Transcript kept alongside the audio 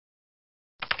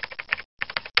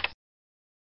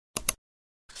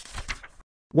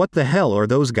What the hell are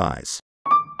those guys?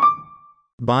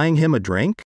 Buying him a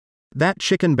drink? That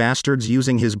chicken bastard's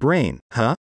using his brain,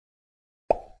 huh?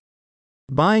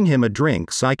 Buying him a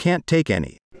drink so I can't take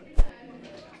any.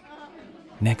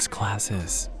 Next class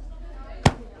is...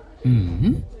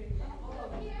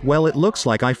 Well, it looks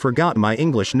like I forgot my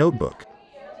English notebook.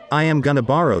 I am gonna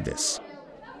borrow this.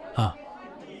 Huh.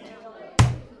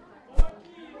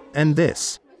 And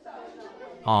this.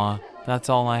 Aw, that's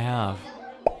all I have.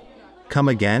 Come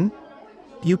again?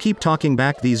 You keep talking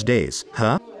back these days,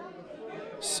 huh?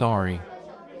 Sorry.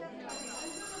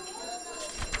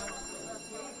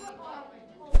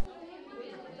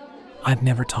 I've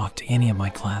never talked to any of my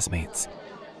classmates.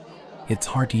 It's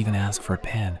hard to even ask for a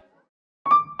pen.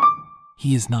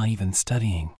 He is not even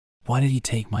studying. Why did he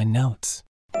take my notes?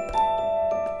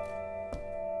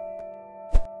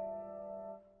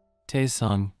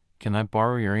 Tae-sung, can I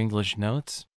borrow your English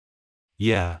notes?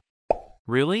 Yeah.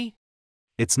 Really?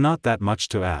 It's not that much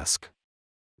to ask.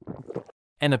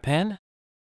 And a pen?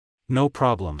 No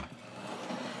problem.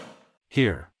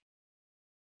 Here.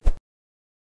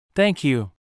 Thank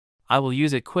you. I will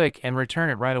use it quick and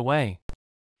return it right away.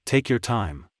 Take your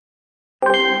time.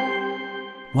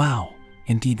 Wow,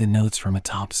 indeed the notes from a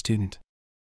top student.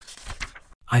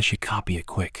 I should copy it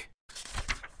quick.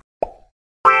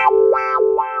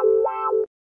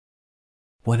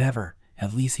 Whatever,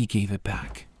 at least he gave it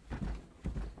back.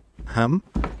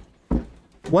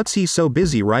 What's he so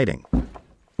busy writing?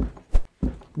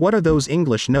 What are those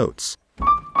English notes?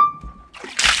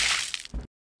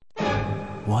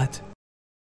 What?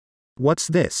 What's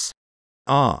this?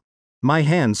 Ah, my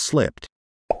hand slipped.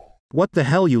 What the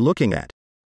hell you looking at?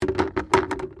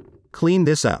 Clean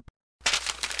this up.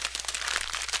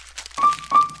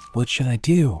 What should I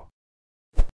do?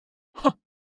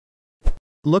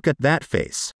 Look at that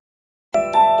face.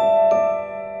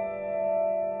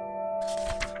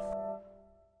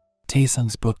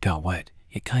 Tae-sung's book got wet.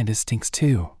 It kinda stinks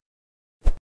too.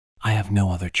 I have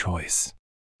no other choice.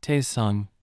 Tae-sung,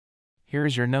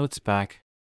 here's your notes back.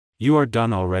 You are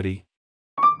done already?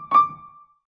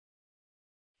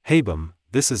 𝗬𝗚,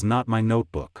 this is not my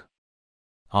notebook.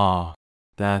 Aw,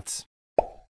 that's...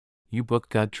 Your book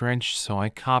got drenched, so I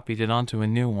copied it onto a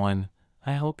new one.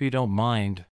 I hope you don't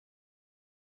mind.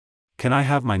 Can I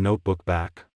have my notebook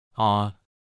back? Aw,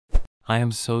 I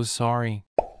am so sorry.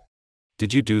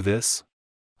 Did you do this?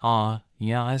 Aw,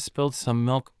 yeah, I spilled some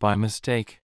milk by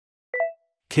mistake.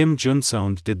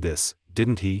 𝗬𝗔𝗡𝗚𝗚 did this,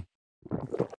 didn't he?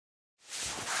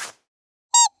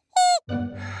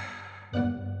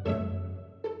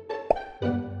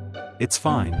 It's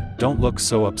fine, don't look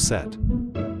so upset.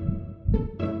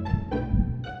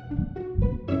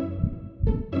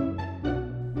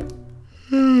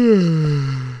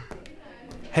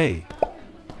 Hey,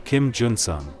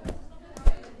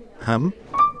 𝗬𝗔𝗡𝗚𝗚.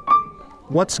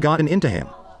 What's gotten into him?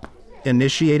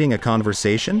 Initiating a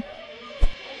conversation?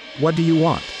 What do you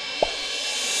want?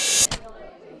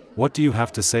 What do you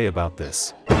have to say about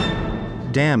this?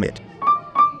 Damn it.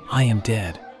 I am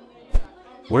dead.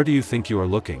 Where do you think you are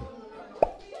looking?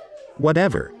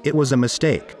 Whatever, it was a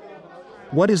mistake.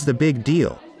 What is the big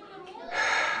deal?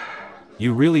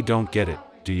 You really don't get it,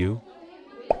 do you?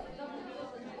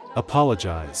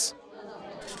 Apologize.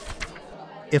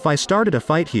 If I started a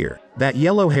fight here, that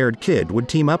yellow-haired kid would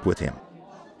team up with him.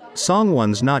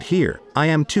 Songwon's not here, I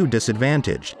am too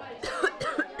disadvantaged.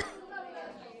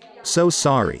 So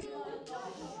sorry.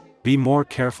 Be more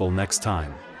careful next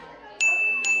time.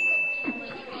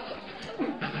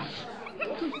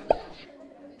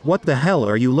 What the hell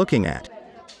are you looking at?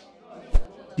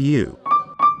 You.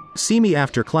 See me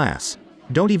after class.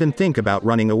 Don't even think about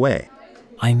running away.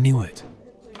 I knew it.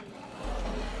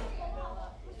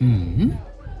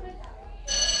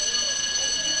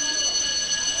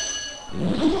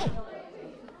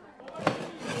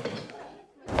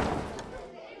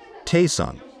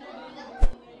 Tae-sung.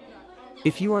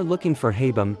 If you are looking for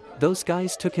𝗬𝗚, those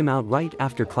guys took him out right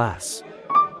after class.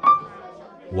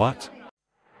 What?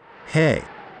 Hey.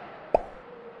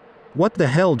 What the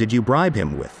hell did you bribe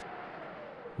him with?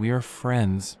 We are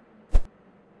friends.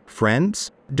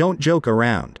 Friends? Don't joke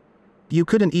around. You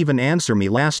couldn't even answer me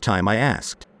last time I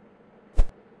asked.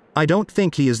 I don't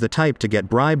think he is the type to get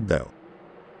bribed though.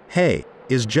 Hey,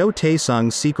 is Joe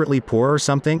Tae-sung secretly poor or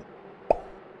something?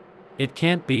 It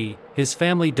can't be. His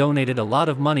family donated a lot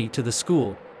of money to the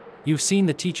school. You've seen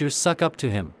the teachers suck up to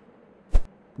him.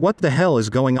 What the hell is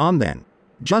going on then?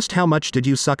 Just how much did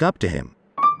you suck up to him?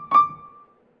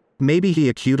 Maybe he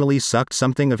acutely sucked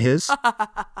something of his?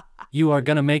 You are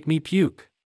gonna make me puke.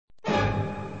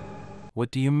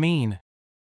 What do you mean?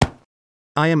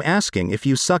 I am asking if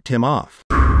you sucked him off.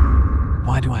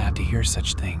 Why do I have to hear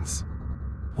such things?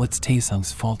 What's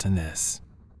Taesung's fault in this?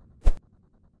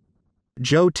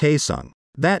 Taesung.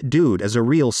 That dude is a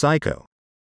real psycho.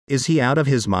 Is he out of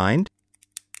his mind?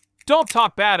 Don't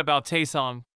talk bad about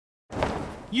Taesung.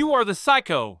 You are the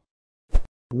psycho.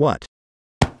 What?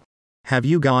 Have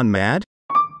you gone mad?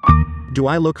 Do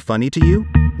I look funny to you,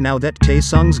 now that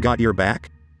Taesung's got your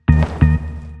back?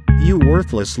 You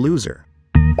worthless loser.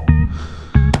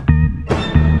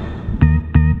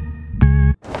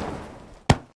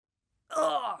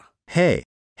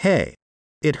 Hey,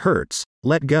 it hurts,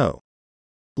 let go.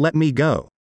 Let me go.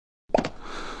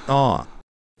 Aw.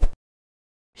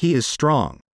 He is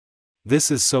strong. This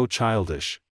is so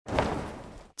childish.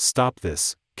 Stop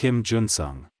this, Kim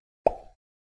Jun-sung.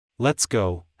 Let's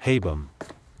go, 𝗬𝗚𝗘𝗘.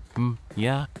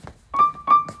 Yeah?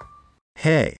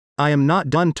 Hey, I am not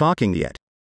done talking yet.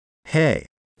 Hey.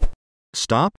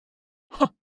 Stop?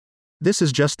 This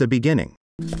is just the beginning.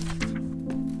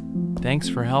 Thanks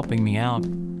for helping me out,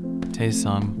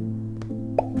 Taesung.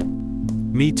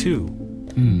 Me too.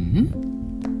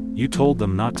 Mm-hmm. You told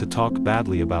them not to talk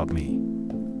badly about me.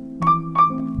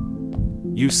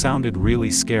 You sounded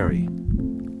really scary.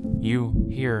 You,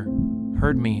 here,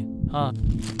 heard me, huh?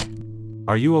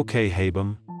 Are you okay,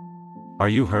 𝗬𝗚𝗘𝗚? Are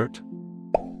you hurt?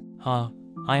 I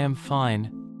am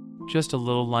fine. Just a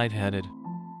little lightheaded.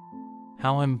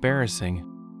 How embarrassing.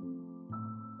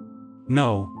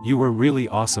 No, you were really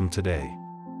awesome today.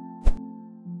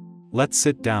 Let's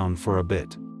sit down for a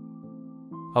bit.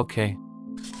 Okay.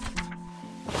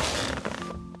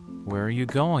 Where are you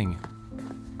going?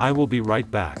 I will be right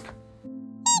back.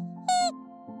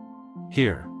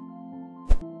 Here.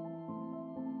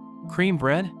 Cream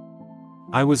bread?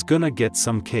 I was gonna get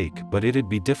some cake, but it'd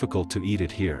be difficult to eat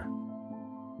it here.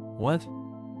 What?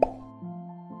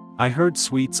 I heard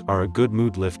sweets are a good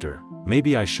mood lifter.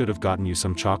 Maybe I should have gotten you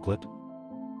some chocolate?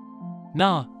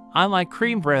 Nah, I like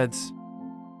cream breads.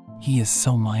 He is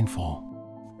so mindful.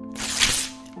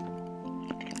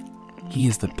 He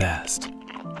is the best.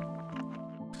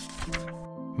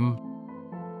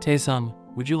 Taesung,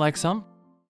 would you like some?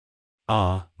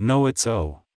 No, it's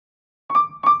oh.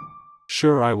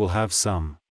 Sure, I will have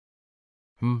some.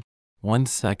 1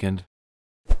 second.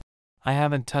 I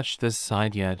haven't touched this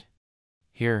side yet.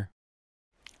 Here.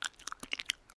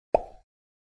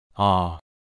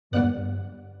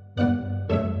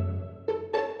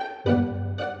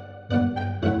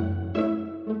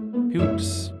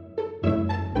 Oops.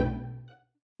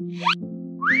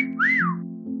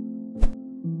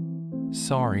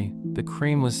 Sorry, the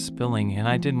cream was spilling and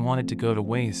I didn't want it to go to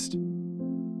waste.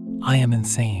 I am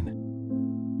insane.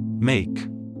 Make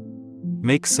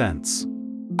sense.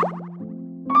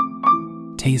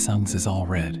 Taesung's is all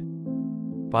red.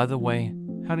 By the way,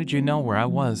 how did you know where I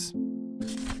was?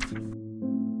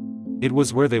 It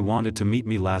was where they wanted to meet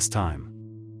me last time.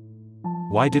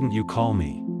 Why didn't you call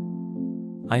me?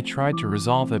 I tried to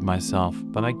resolve it myself,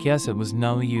 but I guess it was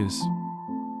no use.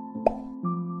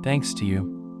 Thanks to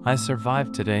you, I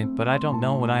survived today, but I don't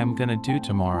know what I am gonna do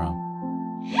tomorrow.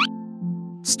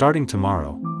 Starting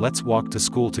tomorrow, let's walk to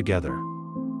school together.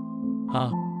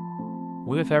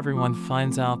 What if everyone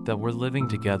finds out that we're living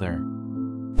together?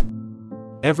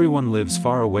 Everyone lives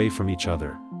far away from each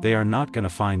other. They are not gonna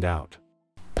find out.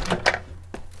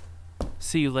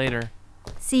 See you later.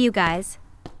 See you guys.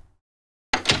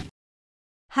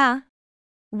 Huh?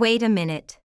 Wait a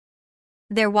minute.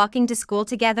 They're walking to school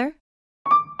together?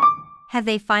 Have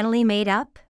they finally made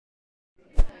up?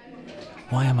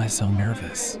 Why am I so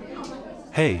nervous?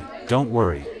 Hey, don't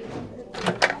worry.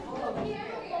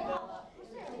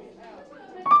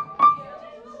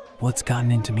 What's gotten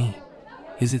into me?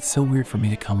 Is it so weird for me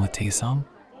to come with Taesung?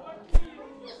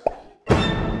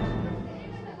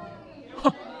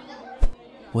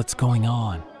 What's going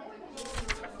on?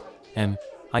 And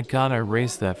I gotta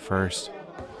erase that first.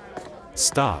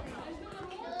 Stop.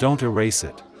 Don't erase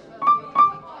it.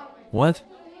 What?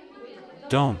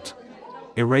 Don't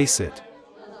erase it.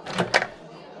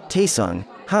 Taesung,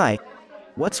 hi.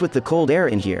 What's with the cold air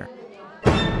in here?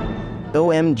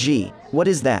 OMG, what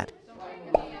is that?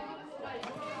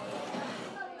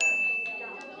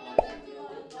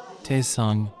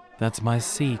 Taesung, that's my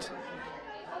seat.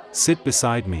 Sit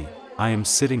beside me. I am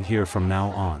sitting here from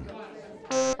now on.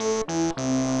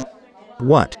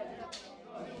 What?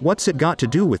 What's it got to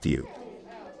do with you?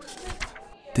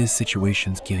 This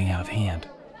situation's getting out of hand.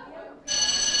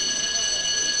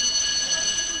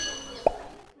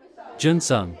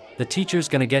 Jun-sung, the teacher's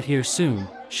gonna get here soon.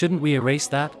 Shouldn't we erase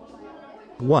that?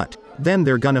 What? Then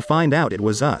they're gonna find out it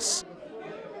was us.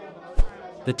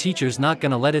 The teacher's not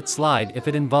gonna let it slide if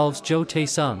it involves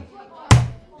Taesung.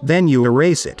 Then you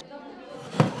erase it.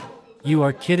 You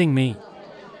are kidding me.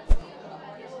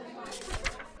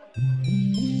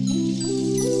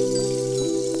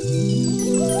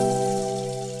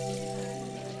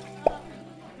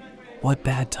 What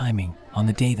bad timing on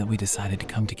the day that we decided to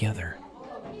come together.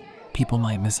 People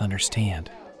might misunderstand.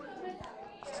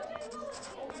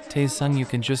 Tae-sung, you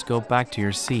can just go back to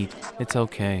your seat. It's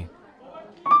okay.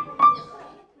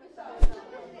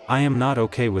 I am not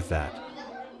okay with that.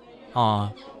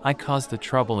 Aw, I caused the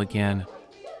trouble again.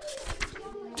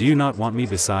 Do you not want me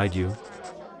beside you?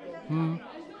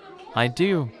 I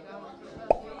do.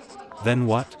 Then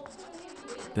what?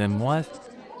 Then what?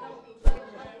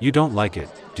 You don't like it,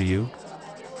 do you?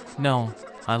 No,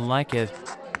 I like it.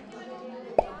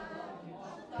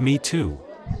 Me too.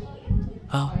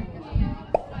 Oh.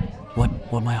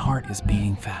 What my heart is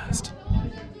beating fast.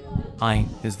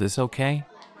 Is this okay?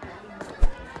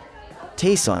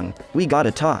 Taesung, we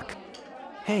gotta talk.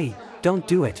 Hey, don't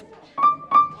do it.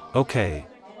 Okay.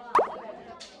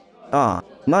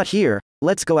 Not here,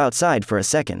 let's go outside for a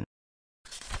second.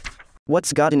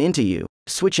 What's gotten into you,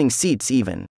 switching seats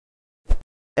even?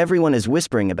 Everyone is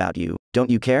whispering about you, don't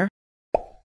you care?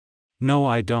 No,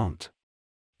 I don't.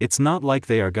 It's not like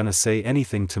they are gonna say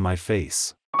anything to my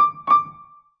face.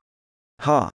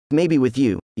 Maybe with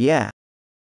you, yeah.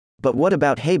 But what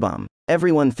about 𝗬𝗚𝗘𝗘?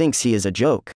 Everyone thinks he is a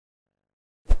joke.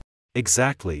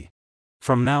 Exactly.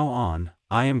 From now on,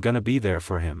 I am gonna be there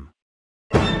for him.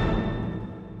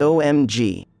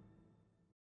 OMG.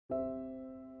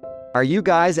 Are you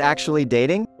guys actually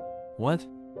dating? What?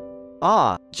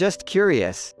 Just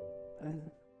curious.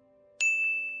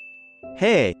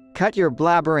 Hey, cut your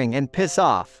blabbering and piss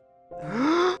off.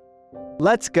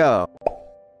 Let's go.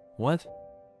 What?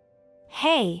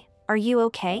 Hey, are you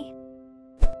okay?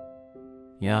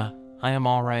 Yeah, I am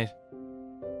alright.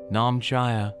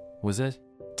 𝗙𝗔𝗢𝗚, was it?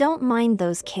 Don't mind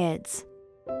those kids.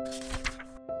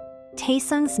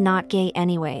 Taesung's not gay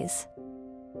anyways.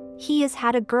 He has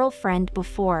had a girlfriend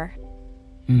before.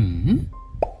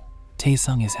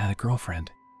 Taesung has had a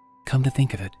girlfriend. Come to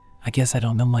think of it, I guess I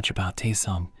don't know much about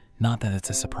Taesung, not that it's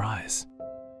a surprise.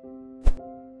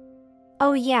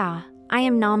 Oh yeah, I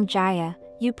am 𝗙𝗔𝗢𝗚.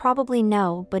 You probably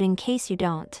know, but in case you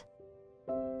don't.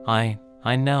 I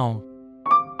know.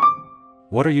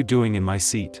 What are you doing in my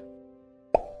seat?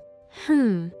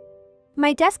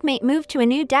 My desk mate moved to a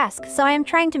new desk, so I am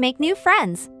trying to make new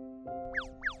friends.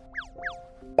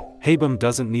 𝗬𝗚𝗘𝗘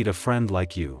doesn't need a friend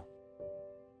like you.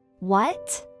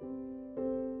 What?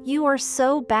 You are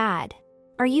so bad.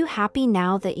 Are you happy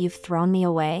now that you've thrown me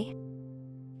away?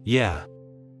 Yeah.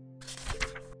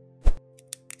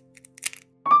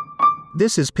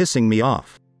 This is pissing me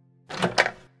off.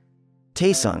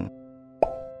 Taesung.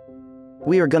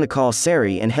 We are gonna call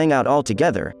Sari and hang out all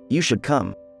together, you should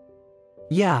come.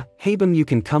 Yeah, 𝗬𝗚𝗘𝗘, you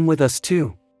can come with us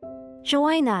too.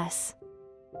 Join us.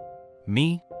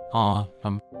 Me?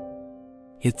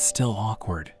 It's still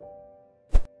awkward.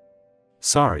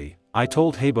 Sorry, I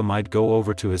told 𝗬𝗚𝗘𝗘 I'd go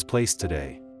over to his place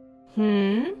today.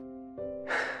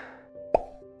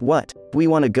 What, we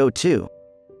wanna go too.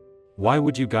 Why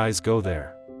would you guys go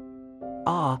there?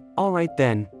 Alright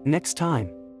then, next time.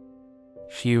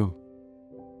 Phew.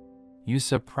 You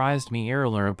surprised me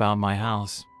earlier about my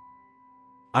house.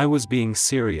 I was being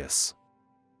serious.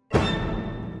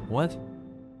 What?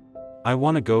 I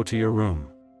wanna go to your room.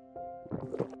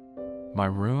 My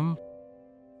room?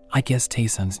 I guess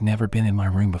Taesung's never been in my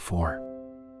room before.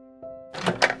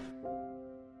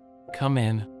 Come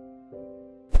in.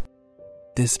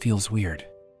 This feels weird.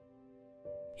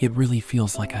 It really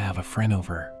feels like I have a friend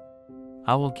over.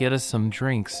 I will get us some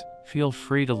drinks. Feel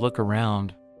free to look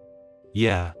around.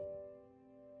 Yeah.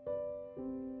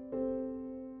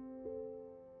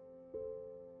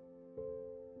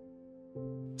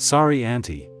 Sorry,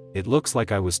 Auntie, it looks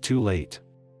like I was too late.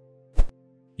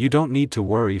 You don't need to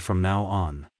worry from now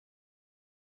on.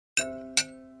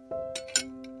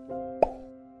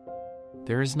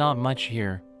 There is not much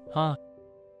here, huh?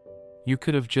 You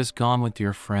could have just gone with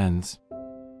your friends.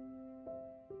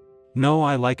 No,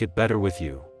 I like it better with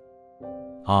you.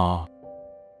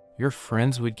 Your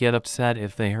friends would get upset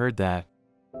if they heard that.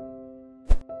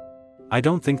 I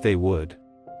don't think they would.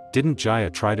 Didn't Jaya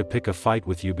try to pick a fight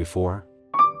with you before?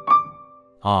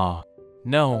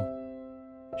 No.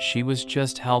 She was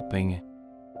just helping.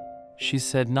 She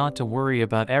said not to worry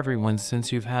about everyone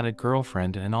since you've had a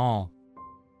girlfriend and all.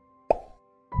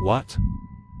 What?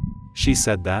 She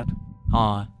said that?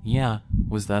 Yeah.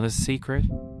 Was that a secret?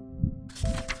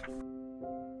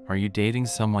 Are you dating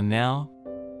someone now?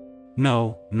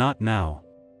 No, not now.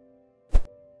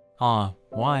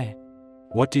 Why?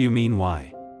 What do you mean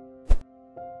why?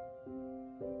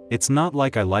 It's not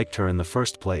like I liked her in the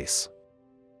first place.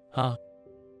 Huh?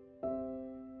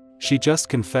 She just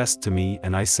confessed to me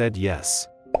and I said yes.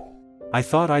 I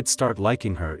thought I'd start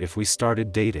liking her if we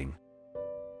started dating.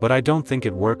 But I don't think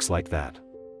it works like that.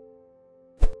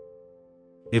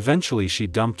 Eventually she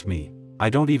dumped me. I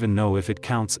don't even know if it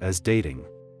counts as dating.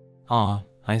 Ah,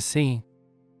 I see.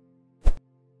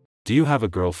 Do you have a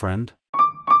girlfriend?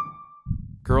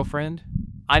 Girlfriend?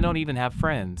 I don't even have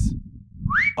friends.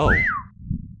 Oh.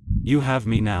 You have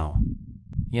me now.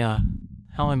 Yeah,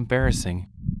 how embarrassing.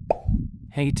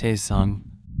 Hey Tae-sung,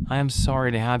 I am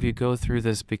sorry to have you go through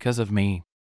this because of me.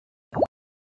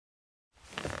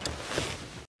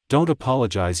 Don't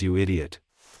apologize, you idiot.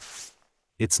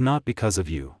 It's not because of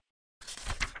you.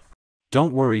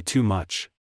 Don't worry too much.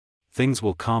 Things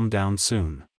will calm down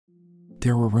soon.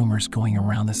 There were rumors going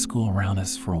around the school around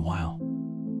us for a while.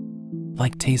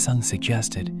 Like Tae-sung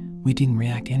suggested, we didn't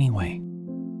react anyway.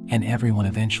 And everyone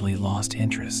eventually lost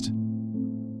interest.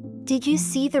 Did you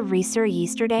see the racer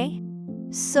yesterday?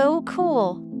 So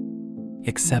cool.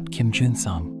 Except Kim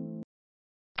Jun-sung.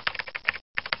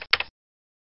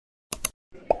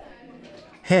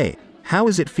 Hey, how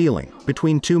is it feeling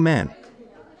between two men?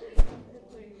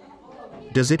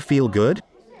 Does it feel good?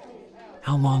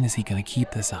 How long is he gonna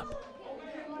keep this up?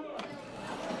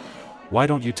 Why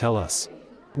don't you tell us?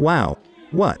 Wow,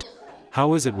 what?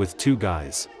 How is it with two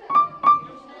guys?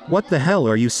 What the hell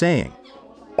are you saying?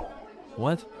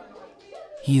 What?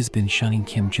 He has been shunning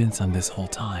Kim Jun-sung this whole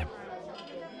time.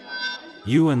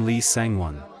 You and Lee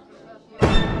Sang-won.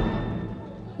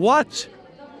 What?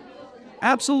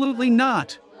 Absolutely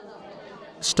not.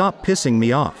 Stop pissing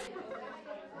me off.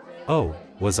 Oh,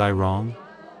 was I wrong?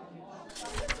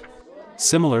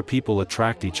 Similar people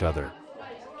attract each other.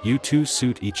 You two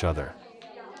suit each other.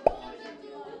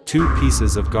 Two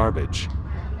pieces of garbage.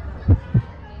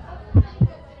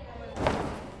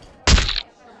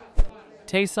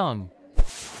 Tae-sung.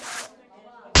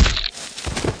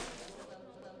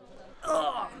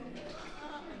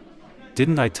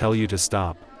 Didn't I tell you to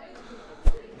stop?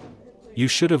 You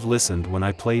should have listened when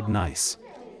I played nice.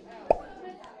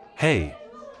 Hey!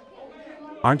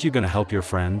 Aren't you gonna help your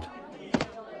friend?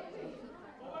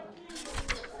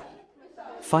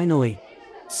 Finally,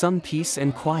 some peace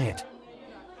and quiet.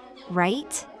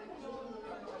 Right?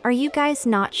 Are you guys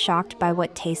not shocked by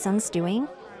what Tae-sung's doing?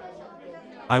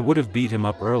 I would have beat him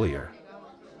up earlier.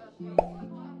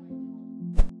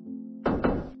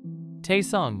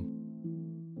 Tae-sung.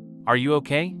 Are you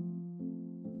okay?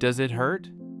 Does it hurt?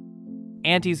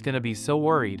 Auntie's gonna be so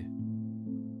worried.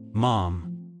 Mom.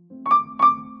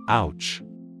 Ouch.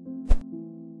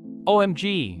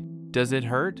 OMG, does it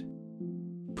hurt?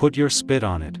 Put your spit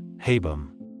on it, 𝗬𝗚𝗘.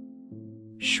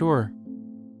 Sure.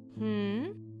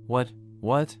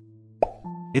 What?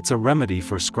 It's a remedy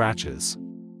for scratches.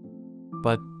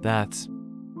 But that's...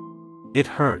 It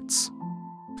hurts.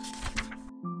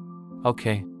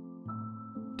 Okay.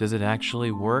 Does it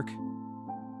actually work?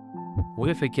 What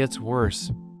if it gets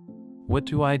worse? What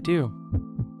do? I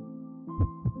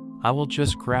will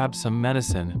just grab some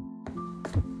medicine.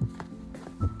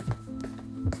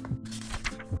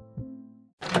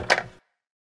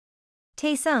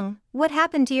 Tae-sung, what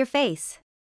happened to your face?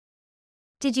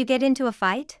 Did you get into a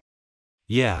fight?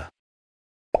 Yeah.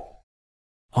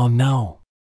 Oh no.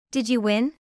 Did you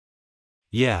win?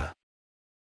 Yeah.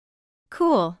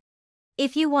 Cool.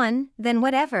 If you won, then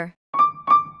whatever.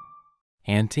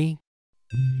 Auntie?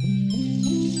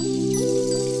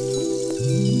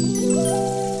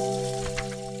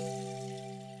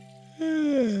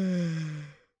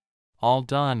 All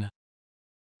done.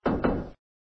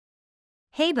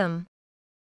 𝗬𝗚𝗘𝗘,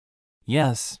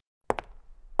 Yes.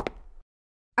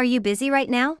 are you busy right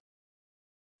now?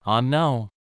 No.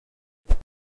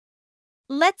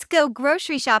 Let's go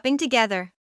grocery shopping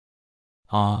together.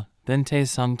 Then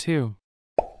Tae-sung too.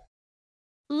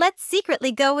 Let's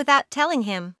secretly go without telling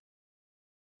him.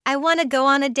 I want to go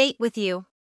on a date with you.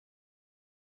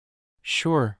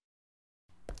 Sure.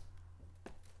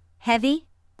 Heavy,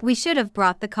 we should have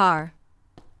brought the car.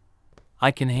 I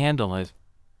can handle it.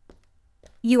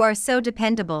 You are so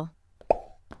dependable.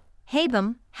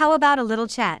 𝗬𝗚𝗘𝗚, how about a little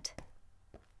chat?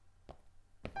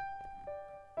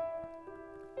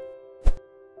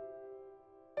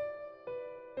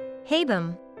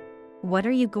 𝗬𝗚𝗘𝗚, what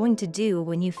are you going to do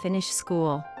when you finish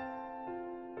school?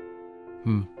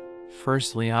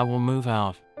 Firstly, I will move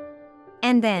out.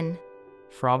 And then,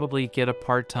 Probably get a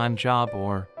part-time job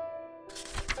or...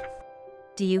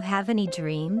 do you have any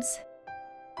dreams?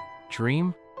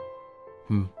 Dream?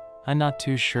 I'm not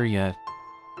too sure yet.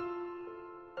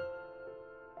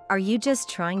 Are you just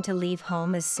trying to leave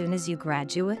home as soon as you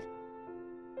graduate?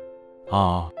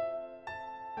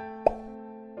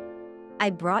 I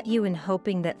brought you in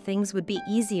hoping that things would be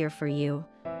easier for you.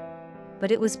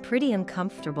 But it was pretty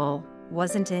uncomfortable,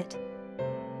 wasn't it?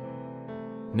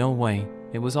 No way.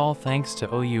 It was all thanks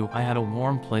to OU. I had a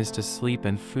warm place to sleep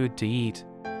and food to eat.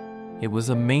 It was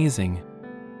amazing.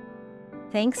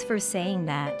 Thanks for saying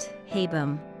that,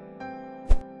 𝗬𝗚𝗘𝗚.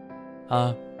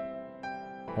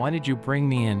 Why did you bring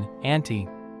me in, Auntie?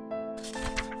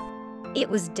 It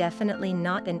was definitely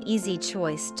not an easy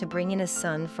choice to bring in a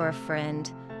son for a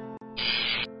friend.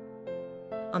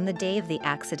 On the day of the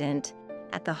accident,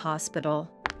 at the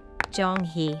hospital,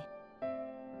 𝗬𝗥𝗘𝗘,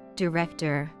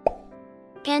 director,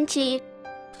 Auntie,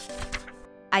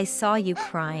 I saw you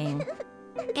crying.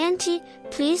 Auntie,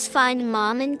 please find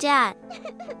Mom and Dad.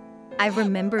 I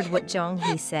remembered what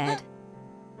𝗬𝗥𝗘𝗘 said.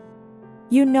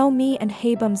 You know me and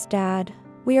𝗬𝗚𝗘𝗚's dad.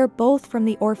 We are both from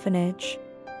the orphanage.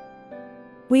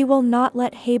 We will not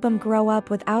let 𝗬𝗚𝗘𝗚𝗚 grow up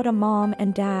without a mom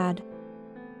and dad.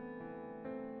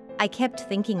 I kept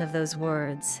thinking of those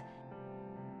words,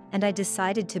 and I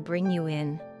decided to bring you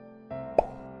in.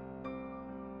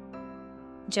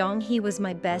 𝗬𝗥𝗘𝗘 was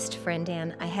my best friend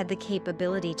and I had the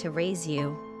capability to raise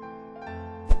you.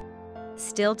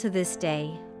 Still to this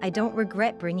day, I don't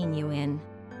regret bringing you in.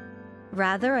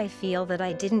 Rather, I feel that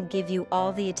I didn't give you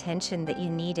all the attention that you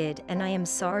needed, and I am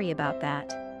sorry about that.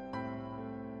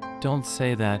 Don't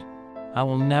say that. I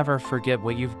will never forget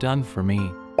what you've done for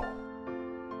me.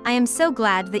 I am so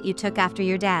glad that you took after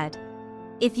your dad.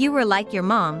 If you were like your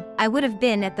mom, I would have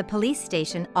been at the police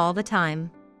station all the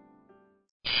time.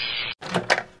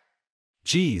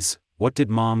 Geez, what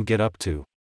did Mom get up to?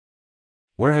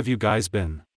 Where have you guys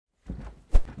been?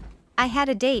 I had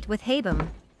a date with 𝗬𝗚𝗘𝗚.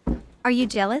 Are you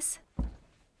jealous?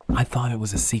 I thought it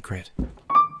was a secret.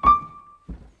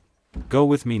 Go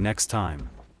with me next time.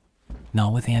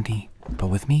 Not with Auntie, but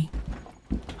with me?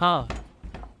 Huh.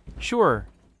 Sure.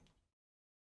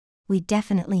 We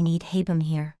definitely need 𝗬𝗚𝗘𝗚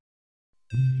here.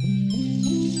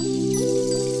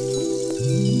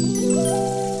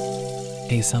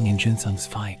 Taesung and Jinsung's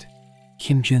fight.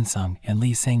 Kim Jinsung and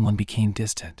Lee Sang-won became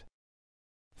distant.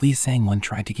 Lee Sang-won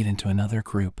tried to get into another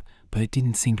group, but it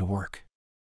didn't seem to work.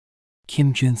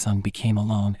 Kim Jinsung became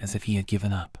alone as if he had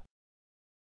given up.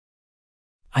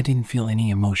 I didn't feel any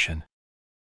emotion.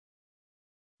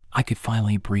 I could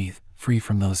finally breathe, free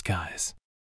from those guys.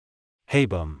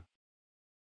 𝗬𝗚𝗘𝗚.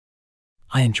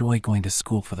 I enjoy going to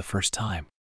school for the first time.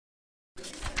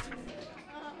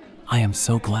 I am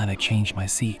so glad I changed my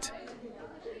seat.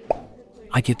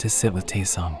 I get to sit with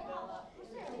Taesung.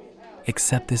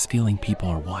 Except this feeling people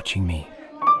are watching me.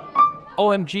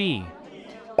 OMG.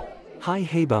 Hi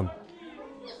𝗬𝗚𝗘𝗚.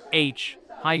 H.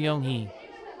 Hi 𝗬𝗏𝗓.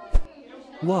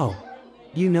 Whoa.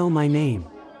 You know my name.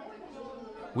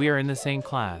 We are in the same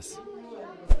class.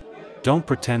 Don't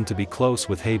pretend to be close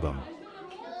with 𝗬𝗚𝗘𝗚.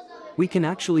 We can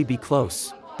actually be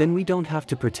close, then we don't have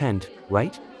to pretend,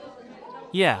 right?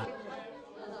 Yeah.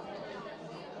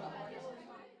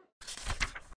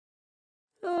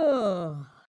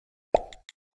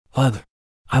 Ugh,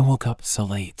 I woke up so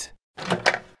late.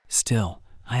 Still,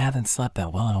 I haven't slept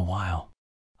that well in a while.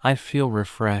 I feel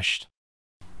refreshed.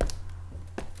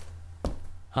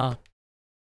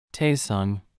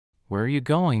 Taesung, where are you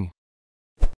going?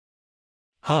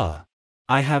 Huh.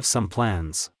 I have some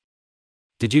plans.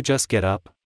 Did you just get up?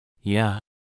 Yeah.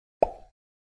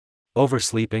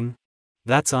 Oversleeping?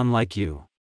 That's unlike you.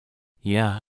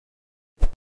 Yeah.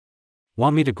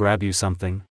 Want me to grab you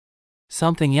something?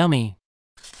 Something yummy.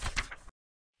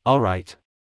 Alright.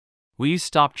 Will you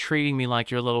stop treating me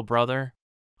like your little brother?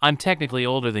 I'm technically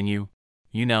older than you,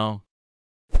 you know.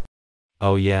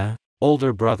 Oh yeah?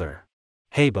 Older brother.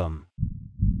 𝗬𝗚𝗘𝗚𝗚.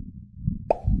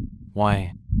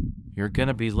 Why? You're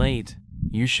gonna be late.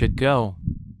 You should go.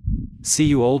 See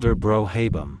you older bro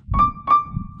𝗬𝗚𝗘𝗚𝗚.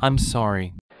 I'm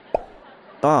sorry.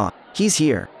 Ah, he's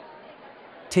here.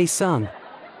 Taesung.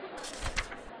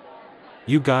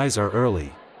 You guys are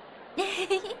early.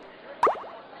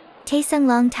 Taesung,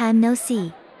 long time no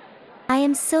see. I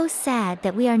am so sad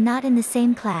that we are not in the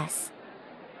same class.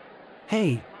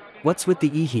 Hey, what's with the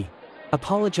𝗬𝗏𝗓𝗓?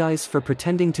 Apologize for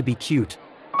pretending to be cute.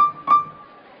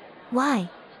 Why?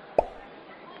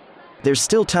 There's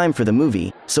still time for the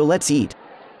movie, so let's eat.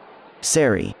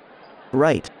 Sari.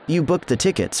 Right, you booked the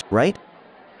tickets, right?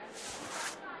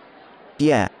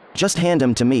 Yeah, just hand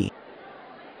them to me.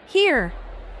 Here.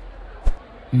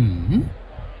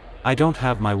 I don't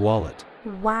have my wallet.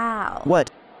 Wow. What?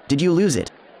 Did you lose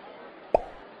it?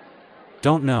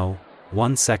 Don't know.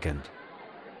 1 second.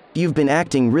 You've been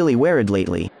acting really weird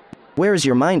lately. Where is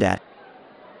your mind at?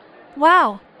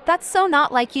 Wow, that's so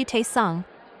not like you, Taesung.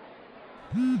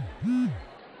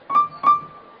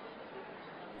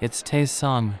 It's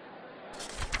Taesung.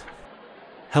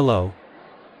 Hello,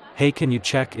 Hey, can you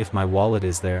check if my wallet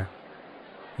is there?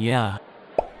 Yeah.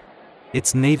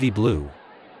 It's navy blue.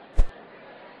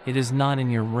 It is not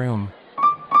in your room.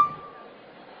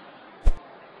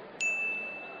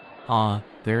 Ah,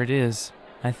 there it is.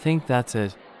 I think that's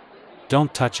it.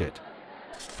 Don't touch it.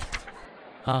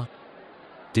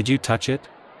 Did you touch it?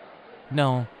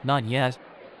 No, not yet.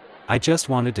 I just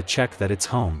wanted to check that it's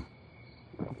home.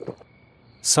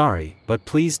 Sorry, but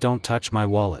please don't touch my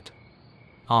wallet.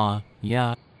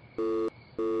 Yeah.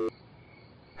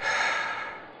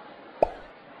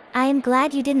 I am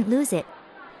glad you didn't lose it.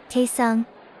 Taesung,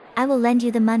 I will lend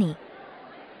you the money.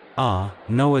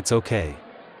 No, it's okay.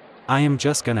 I am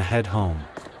just gonna head home.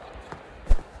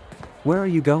 Where are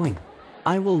you going?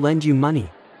 I will lend you money.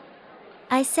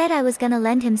 I said I was gonna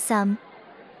lend him some.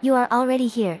 You are already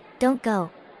here, don't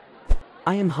go.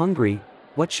 I am hungry.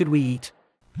 What should we eat?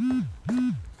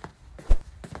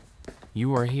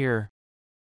 You are here.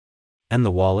 And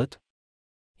the wallet?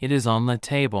 It is on the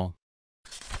table.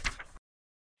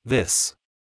 This.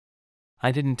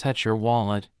 I didn't touch your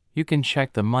wallet. You can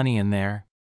check the money in there.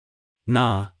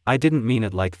 Nah, I didn't mean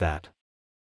it like that.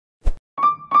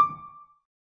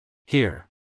 Here.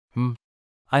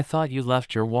 I thought you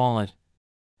left your wallet.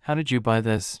 How did you buy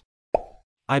this?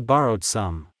 I borrowed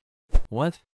some.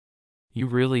 What? You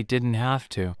really didn't have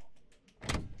to.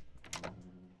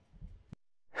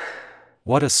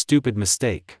 What a stupid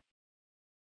mistake.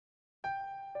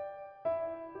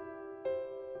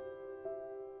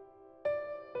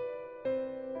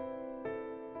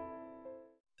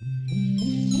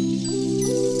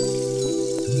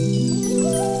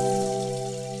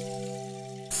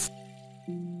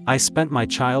 I spent my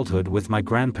childhood with my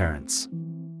grandparents.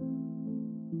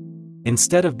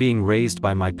 Instead of being raised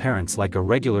by my parents like a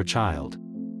regular child,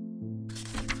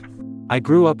 I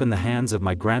grew up in the hands of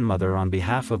my grandmother on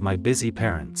behalf of my busy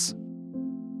parents.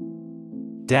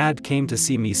 Dad came to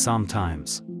see me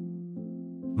sometimes.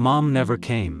 Mom never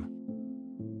came.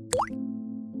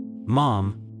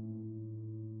 Mom.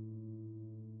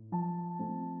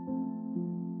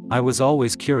 I was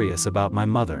always curious about my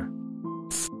mother.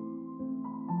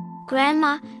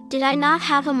 Grandma, did I not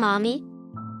have a mommy?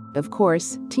 Of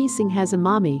course, Tea-sing has a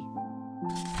mommy.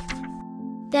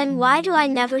 Then why do I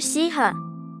never see her?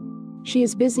 She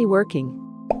is busy working.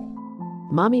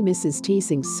 Mommy misses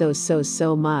Tea-sing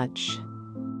so much.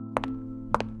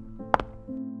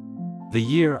 The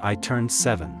year I turned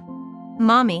 7.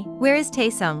 Mommy, where is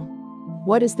Taesung?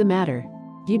 What is the matter?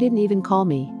 You didn't even call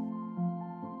me.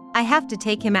 I have to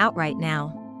take him out right now.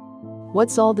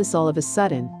 What's all this all of a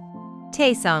sudden?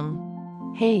 Taesung.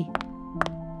 Hey.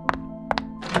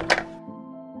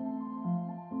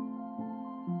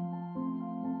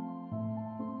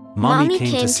 Mommy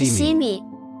came to see me.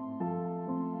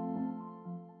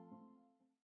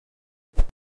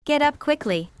 Get up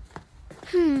quickly.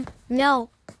 No.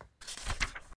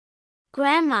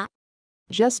 Grandma.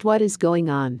 Just what is going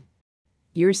on?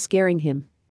 You're scaring him.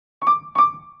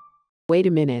 Wait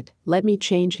a minute, let me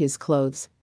change his clothes.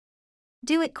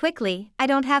 Do it quickly, I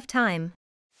don't have time.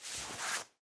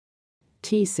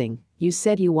 Tea-sing, you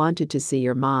said you wanted to see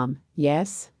your mom,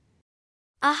 yes?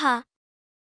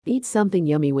 Eat something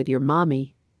yummy with your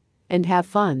mommy. And have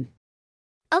fun.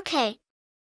 Okay.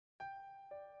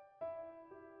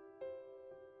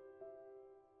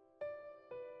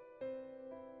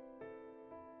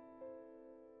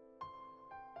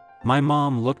 My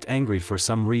mom looked angry for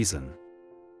some reason.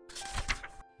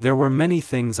 There were many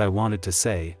things I wanted to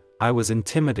say. I was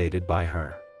intimidated by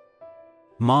her.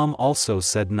 Mom also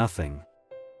said nothing.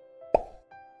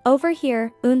 Over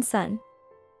here, Eun-sun.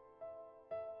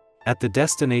 At the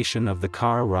destination of the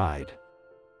car ride.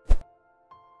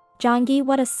 Jonggi,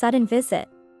 what a sudden visit.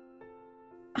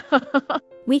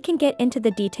 We can get into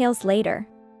the details later.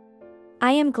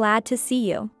 I am glad to see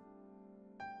you.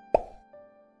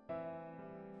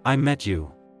 I met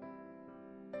you.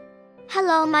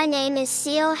 Hello, my name is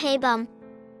Seo Haebum.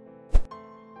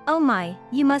 Oh my,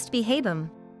 you must be Haebum.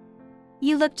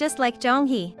 You look just like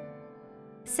Jonghi.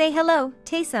 Say hello,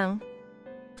 Taesung.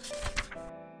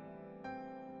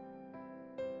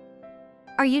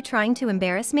 Are you trying to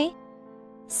embarrass me?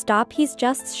 Stop, he's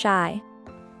just shy.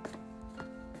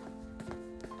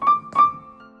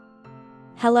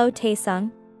 Hello,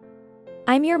 Taesung.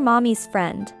 I'm your mommy's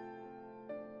friend.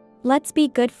 Let's be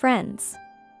good friends.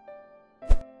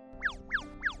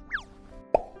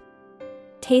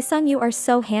 Taesung, you are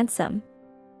so handsome.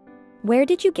 Where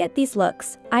did you get these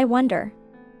looks, I wonder?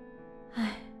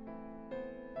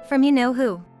 From you know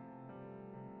who.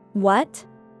 What?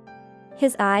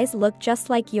 His eyes look just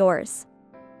like yours.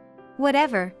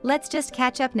 Whatever, let's just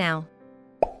catch up now.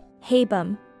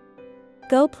 Haebum.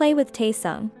 Go play with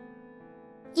Taesung.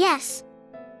 Yes.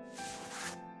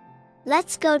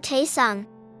 Let's go, Taesung.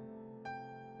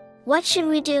 What should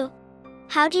we do?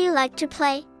 How do you like to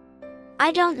play?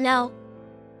 I don't know.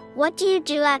 What do you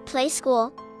do at play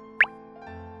school?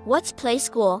 What's play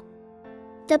school?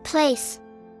 The place.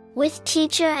 With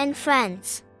teacher and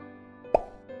friends.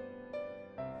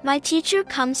 My teacher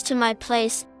comes to my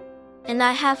place, and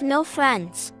I have no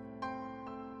friends.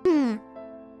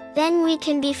 Then we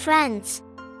can be friends.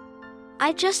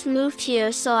 I just moved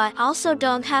here, so I also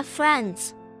don't have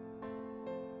friends.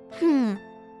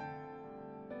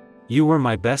 You were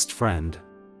my best friend.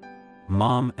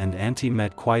 Mom and Auntie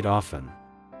met quite often.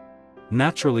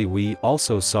 Naturally, we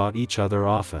also saw each other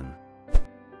often.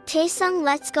 Taesung,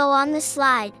 let's go on the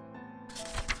slide.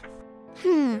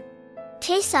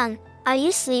 Taesung, are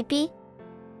you sleepy?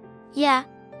 Yeah.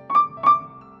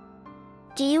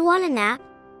 Do you want a nap?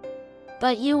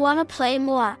 But you want to play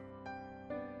more.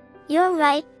 You're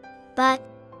right, but...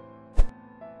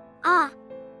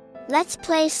 Let's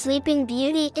play Sleeping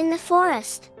Beauty in the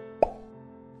forest.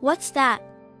 What's that?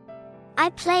 I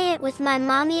play it with my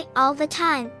mommy all the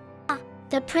time.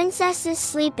 The princess is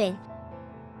sleeping,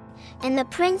 and the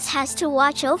prince has to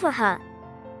watch over her.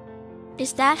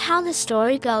 Is that how the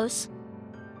story goes?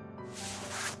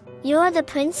 You're the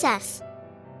princess.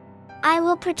 I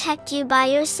will protect you by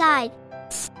your side.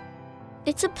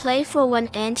 It's a play for when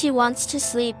Auntie wants to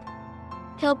sleep.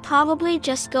 He'll probably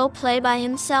just go play by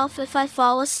himself if I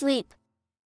fall asleep.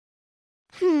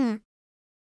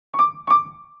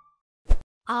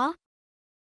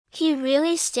 He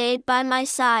really stayed by my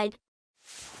side.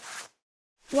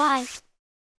 Why?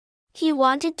 He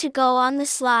wanted to go on the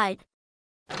slide.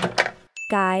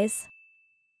 Guys.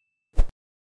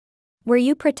 Were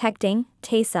you protecting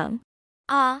Taesung?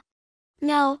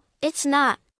 No, it's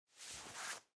not.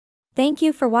 Thank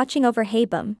you for watching over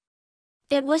𝗬𝗚.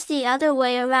 It was the other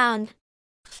way around.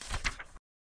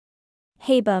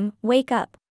 𝗬𝗚, wake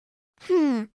up.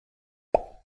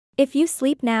 If you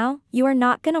sleep now, you are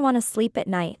not gonna want to sleep at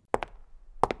night.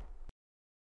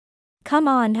 Come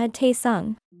on,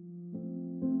 Taesung.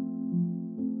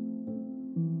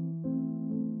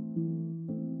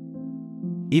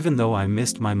 Even though I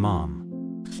missed my mom.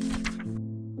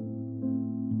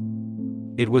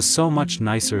 It was so much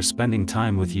nicer spending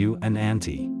time with you and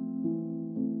Auntie.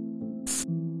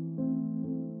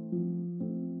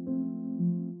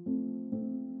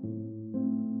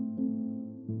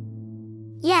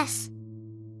 Yes.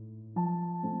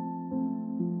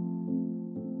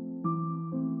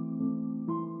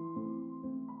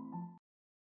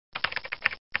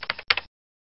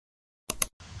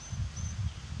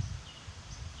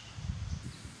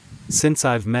 Since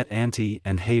I've met Auntie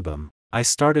and 𝗬𝗚, I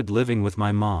started living with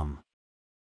my mom.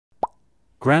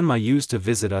 Grandma used to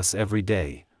visit us every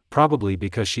day, probably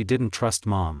because she didn't trust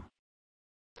Mom.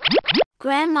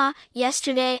 Grandma,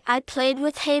 yesterday I played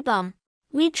with 𝗬𝗚.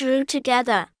 We drew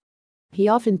together. He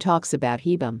often talks about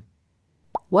𝗬𝗚.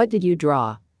 What did you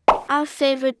draw? Our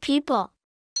favorite people.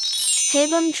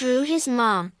 𝗬𝗚 drew his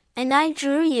mom, and I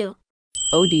drew you.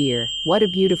 Oh dear, what a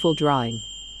beautiful drawing.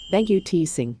 Thank you,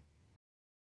 Taesung.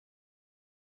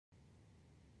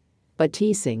 But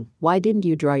Taesung, why didn't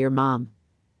you draw your mom?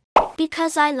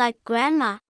 Because I like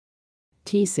Grandma.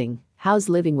 Taesung, how's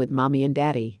living with mommy and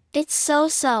daddy? It's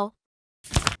so-so.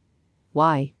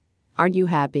 Why? Aren't you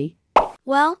happy?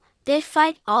 Well, they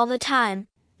fight all the time.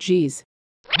 Geez.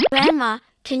 Grandma,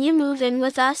 can you move in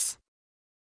with us?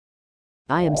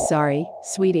 I am sorry,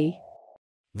 sweetie.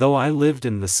 Though I lived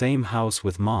in the same house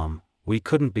with Mom, we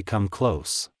couldn't become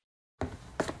close.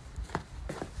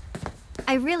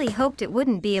 I really hoped it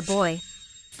wouldn't be a boy.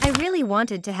 I really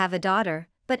wanted to have a daughter,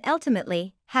 but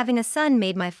ultimately, having a son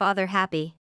made my father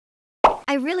happy.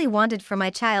 I really wanted for my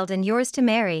child and yours to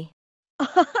marry.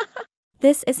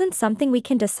 This isn't something we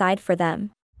can decide for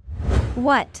them.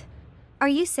 What? Are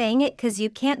you saying it 'cause you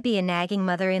can't be a nagging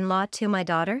mother-in-law to my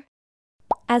daughter?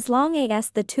 As long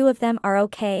as the two of them are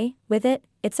okay with it,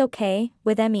 it's okay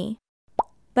with me.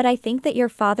 But I think that your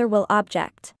father will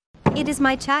object. It is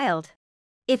my child.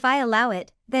 If I allow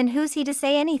it, then who's he to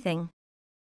say anything?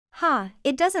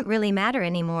 It doesn't really matter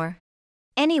anymore.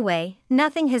 Anyway,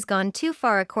 nothing has gone too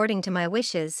far according to my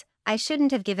wishes. I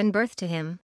shouldn't have given birth to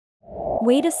him.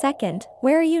 Wait a second,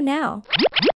 where are you now?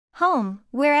 Home,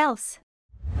 where else?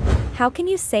 How can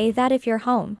you say that if you're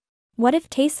home? What if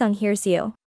Taesung hears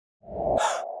you?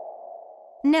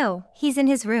 No, he's in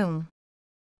his room.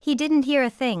 He didn't hear a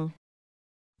thing.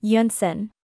 Yunsun.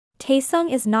 Taesung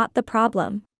is not the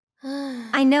problem.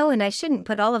 I know, and I shouldn't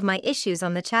put all of my issues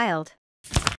on the child.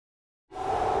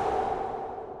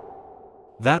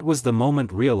 That was the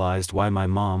moment realized why my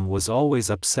mom was always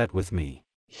upset with me.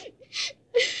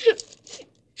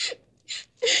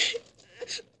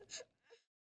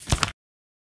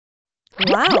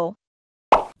 Wow.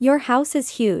 Your house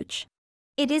is huge.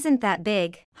 It isn't that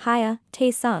big. Hiya,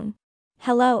 Taesung.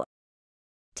 Hello.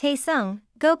 Taesung,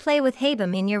 go play with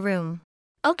𝗬𝗚 in your room.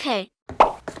 Okay.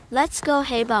 Let's go,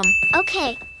 𝗬𝗚.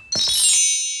 Okay.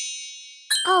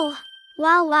 Oh,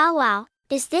 wow.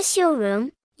 Is this your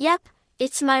room? Yep,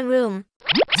 it's my room.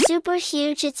 Super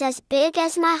huge, it's as big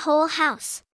as my whole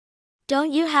house.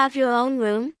 Don't you have your own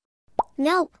room?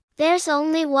 No, there's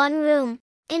only one room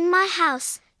in my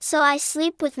house, so I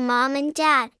sleep with mom and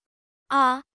dad.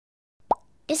 Ah.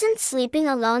 Isn't sleeping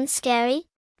alone scary?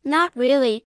 Not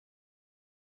really.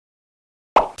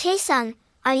 Taesung,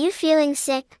 are you feeling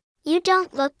sick? You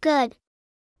don't look good.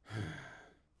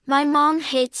 My mom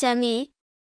hates me.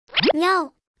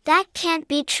 No, that can't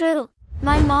be true.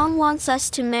 My mom wants us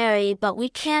to marry, but we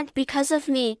can't because of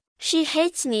me. She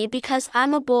hates me because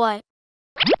I'm a boy.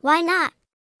 Why not?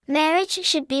 Marriage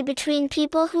should be between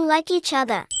people who like each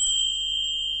other.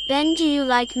 Then do you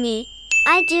like me?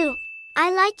 I do. I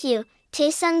like you,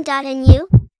 Taesung. And you?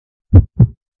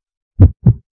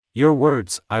 Your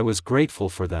words, I was grateful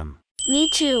for them. Me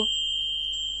too.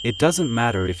 It doesn't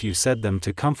matter if you said them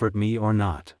to comfort me or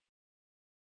not.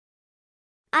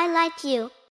 I like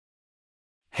you.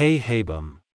 Hey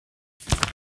𝗬𝗚.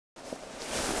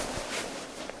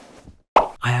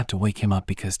 I have to wake him up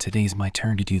because today's my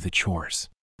turn to do the chores.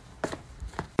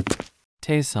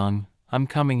 Taesung, I'm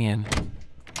coming in.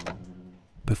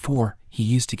 Before, he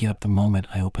used to get up the moment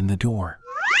I opened the door.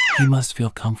 He must feel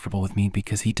comfortable with me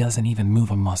because he doesn't even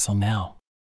move a muscle now.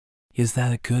 Is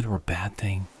that a good or bad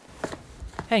thing?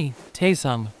 Hey,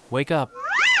 Taesung, wake up.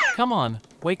 Come on,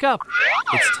 wake up.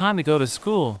 It's time to go to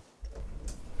school.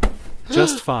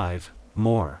 Just 5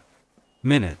 more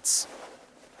minutes.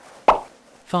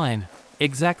 Fine,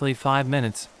 exactly 5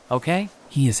 minutes, okay?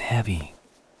 He is heavy.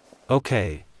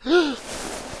 Okay.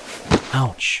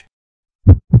 Ouch.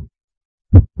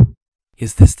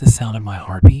 Is this the sound of my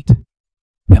heartbeat?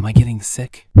 Am I getting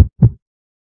sick?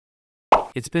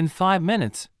 It's been 5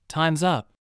 minutes. Time's up.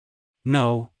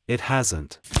 No, it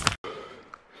hasn't.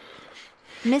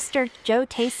 Mr. Joe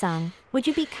Taesung, would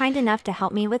you be kind enough to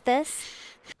help me with this?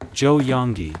 Joe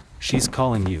Yonggi, she's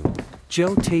calling you.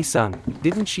 Joe Taesung,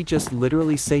 didn't she just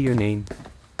literally say your name?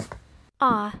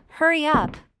 Aw, hurry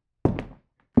up.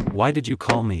 Why did you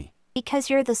call me? Because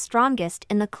you're the strongest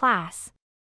in the class.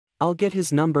 I'll get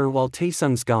his number while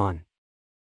Taesung's gone.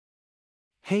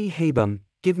 Hey 𝗬𝗚,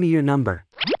 give me your number.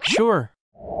 Sure.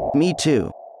 Me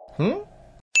too.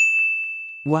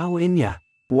 Wow, Inya.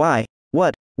 Why?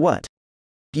 What?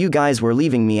 You guys were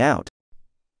leaving me out.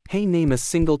 Hey, name a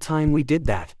single time we did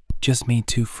that. Just made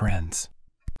 2 friends.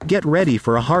 Get ready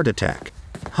for a heart attack.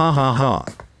 Ha ha ha.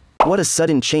 What a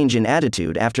sudden change in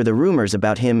attitude after the rumors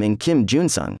about him and Kim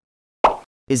Junsung.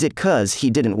 Is it 'cause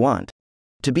he didn't want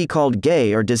to be called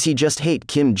gay, or does he just hate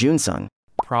Kim Junsung?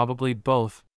 Probably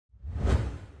both.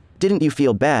 Didn't you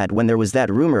feel bad when there was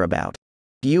that rumor about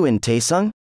you and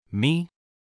Taesung? Me?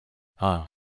 I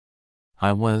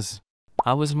was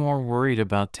more worried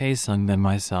about Taesung than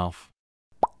myself.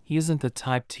 He isn't the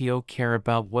type to care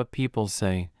about what people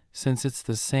say, since it's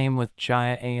the same with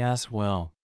Jaya as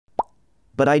well.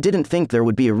 But I didn't think there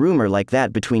would be a rumor like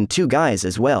that between 2 guys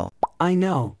as well. I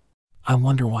know. I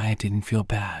wonder why I didn't feel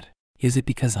bad. Is it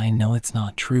because I know it's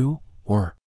not true,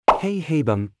 or... Hey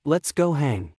𝗬𝗚, let's go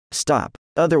hang. Stop.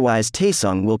 Otherwise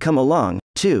Taesung will come along,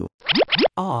 too.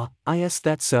 Aw,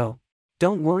 that's so.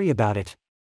 Don't worry about it.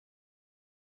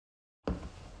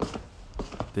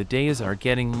 The days are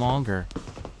getting longer.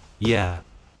 Yeah.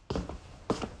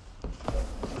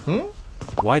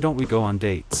 Why don't we go on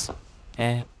dates?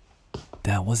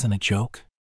 That wasn't a joke?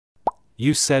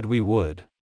 You said we would.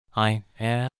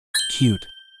 Cute.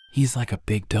 He's like a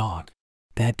big dog.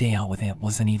 That day out with Aunt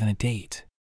wasn't even a date.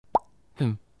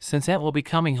 Since Aunt will be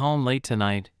coming home late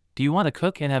tonight, do you want to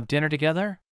cook and have dinner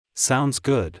together? Sounds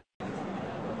good.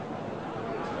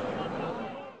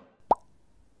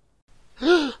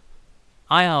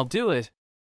 I'll do it.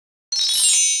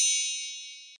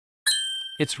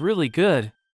 It's really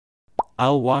good.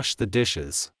 I'll wash the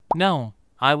dishes. No,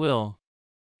 I will.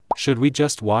 Should we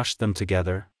just wash them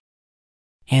together?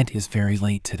 Aunt is very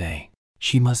late today.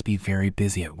 She must be very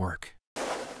busy at work.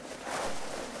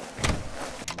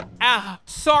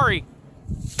 Sorry.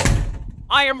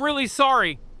 I am really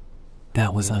sorry.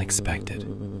 That was unexpected.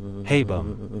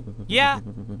 𝗬𝗚. Yeah?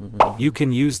 You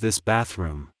can use this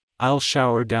bathroom. I'll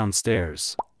shower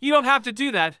downstairs. You don't have to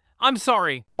do that. I'm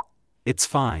sorry. It's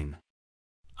fine.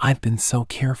 I've been so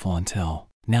careful until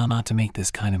now not to make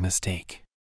this kind of mistake.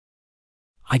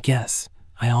 I guess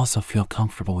I also feel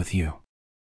comfortable with you.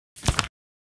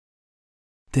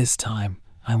 This time,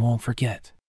 I won't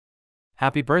forget.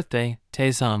 Happy birthday,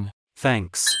 Taesung.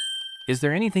 Thanks. Is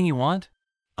there anything you want?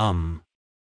 Can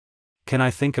I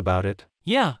think about it?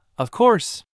 Yeah, of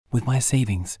course. With my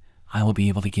savings, I will be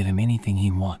able to get him anything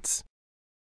he wants.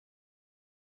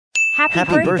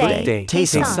 Happy birthday,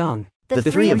 Taesung. The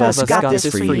three of us got this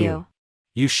for you.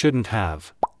 You shouldn't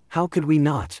have. How could we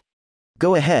not?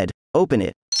 Go ahead, open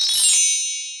it.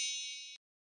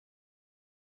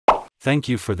 Thank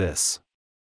you for this.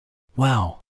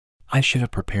 Wow, I should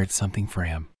have prepared something for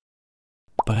him.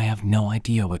 But I have no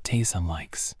idea what Taesung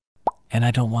likes. And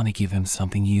I don't want to give him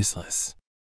something useless.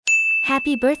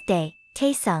 Happy birthday,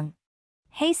 Taesung.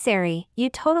 Hey Sari, you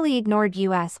totally ignored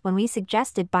us when we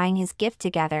suggested buying his gift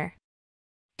together.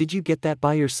 Did you get that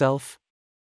by yourself?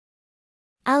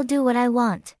 I'll do what I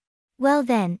want. Well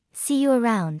then, see you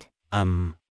around.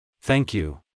 Thank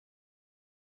you.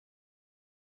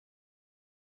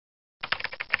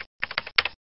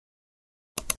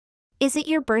 Is it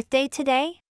your birthday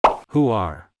today? Who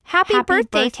are? Happy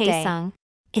birthday, Taesung.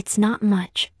 It's not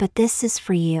much, but this is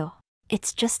for you.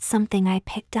 It's just something I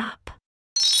picked up.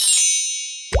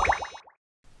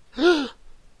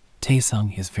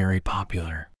 Taesung is very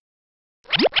popular.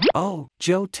 Oh,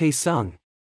 Joe Taesung.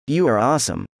 You are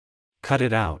awesome. Cut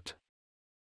it out.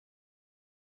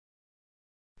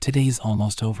 Today's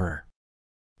almost over.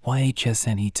 Why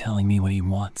isn't he telling me what he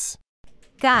wants?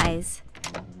 Guys,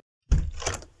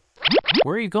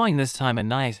 Where are you going this time at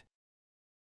night?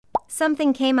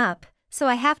 something came up, so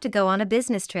I have to go on a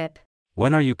business trip.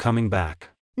 When are you coming back?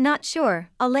 Not sure,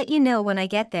 I'll let you know when I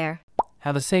get there.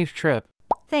 Have a safe trip.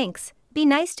 Thanks, be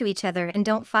nice to each other and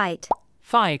don't fight.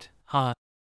 Fight, huh?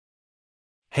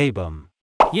 Hey bum.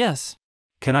 Yes.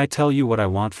 Can I tell you what I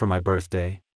want for my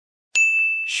birthday?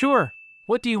 Sure.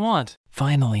 What do you want?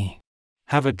 Finally.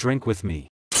 Have a drink with me.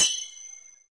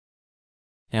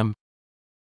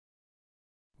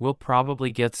 We'll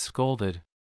probably get scolded.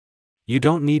 You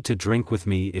don't need to drink with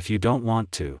me if you don't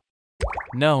want to.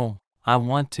 No, I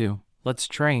want to. Let's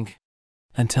drink.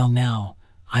 Until now,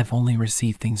 I've only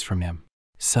received things from him.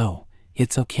 So,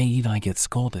 it's okay if I get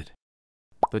scolded.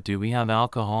 But do we have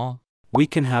alcohol? We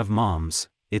can have Mom's.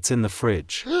 It's in the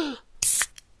fridge.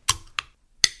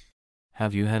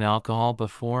 Have you had alcohol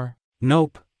before?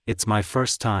 Nope, it's my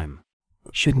first time.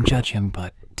 Shouldn't judge him,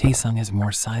 but Taesung has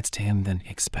more sides to him than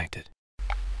expected.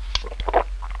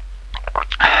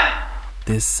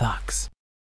 This sucks.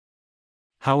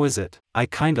 How is it? I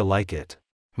kinda like it.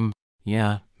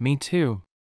 Yeah, me too.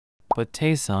 But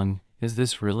Taesung, is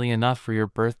this really enough for your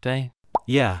birthday?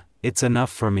 Yeah, it's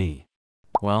enough for me.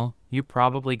 Well, you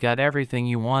probably got everything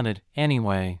you wanted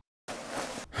anyway.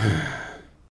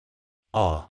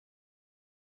 Aw.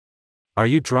 Are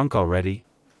you drunk already?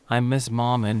 I miss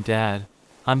Mom and Dad.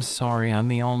 I'm sorry I'm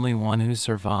the only one who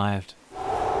survived.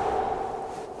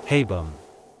 Hey bum.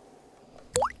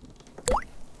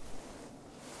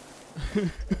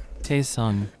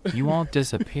 Taesung, you won't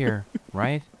disappear,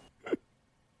 right?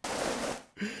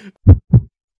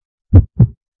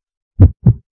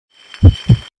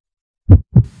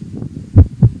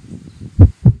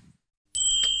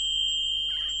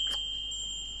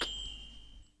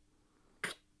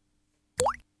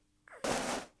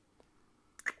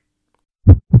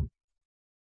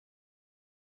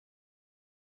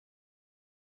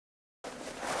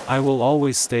 I will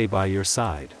always stay by your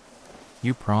side.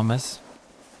 You promise?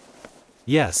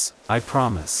 Yes, I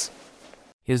promise.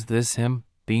 Is this him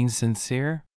being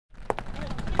sincere?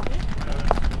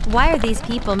 Why are these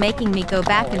people making me go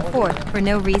back and forth for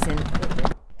no reason?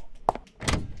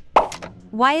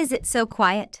 Why is it so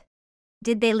quiet?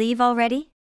 Did they leave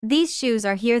already? These shoes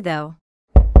are here though.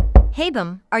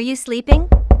 𝗬𝗚𝗘𝗘, are you sleeping?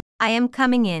 I am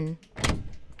coming in.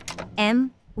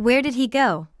 Where did he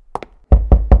go?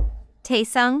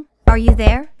 Taesung, are you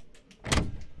there?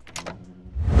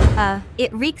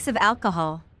 It reeks of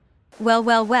alcohol.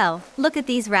 Well, look at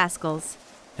these rascals.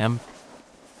 CO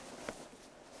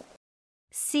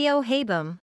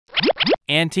𝗬𝗚𝗘𝗘.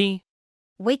 Auntie?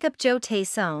 Wake up Joe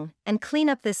Taesung and clean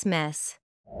up this mess.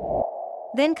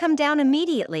 Then come down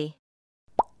immediately.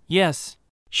 Yes.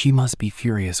 She must be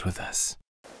furious with us.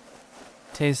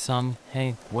 Taesung,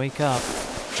 hey, wake up.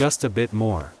 Just a bit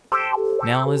more.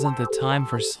 Now isn't the time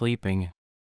for sleeping.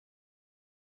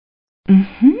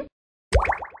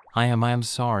 I am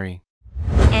sorry.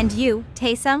 And you,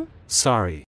 Taesung?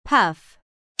 Sorry. Puff.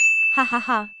 Ha ha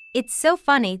ha, it's so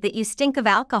funny that you stink of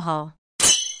alcohol.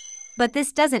 But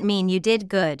this doesn't mean you did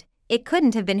good. It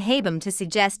couldn't have been 𝗬𝗚𝗘𝗘 to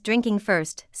suggest drinking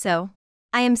first, so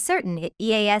I am certain it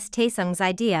was Taesung's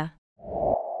idea.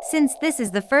 Since this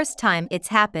is the first time it's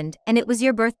happened and it was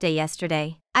your birthday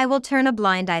yesterday, I will turn a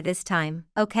blind eye this time,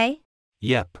 okay?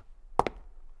 Yep.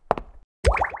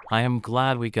 I am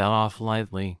glad we got off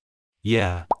lightly.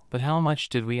 Yeah. But how much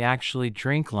did we actually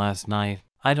drink last night?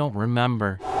 I don't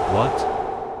remember.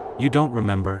 What? You don't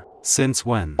remember? Since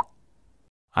when?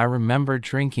 I remember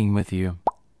drinking with you.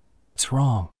 What's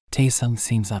wrong? Taesung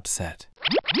seems upset.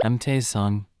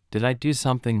 Taesung, did I do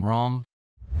something wrong?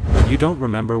 You don't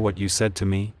remember what you said to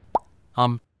me?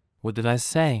 What did I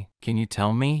say? Can you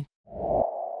tell me?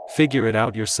 Figure it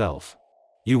out yourself.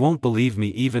 You won't believe me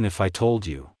even if I told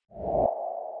you.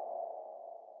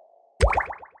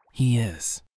 He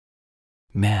is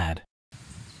mad.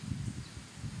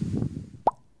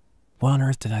 What on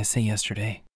earth did I say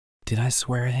yesterday? Did I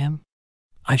swear at him?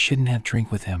 I shouldn't have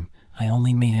drank with him. I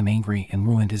only made him angry and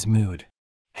ruined his mood.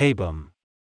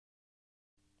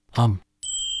 𝗬𝗚𝗘𝗘.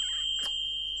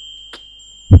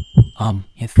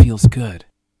 It feels good.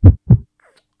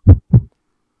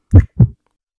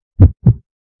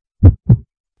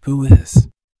 Who is?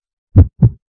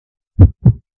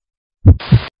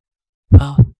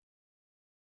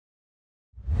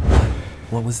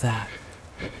 What was that?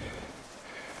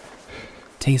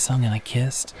 Taesung and I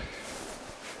kissed?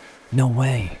 No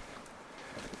way.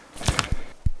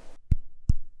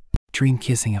 Dream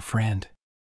kissing a friend.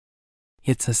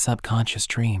 It's a subconscious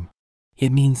dream.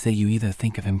 It means that you either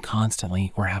think of him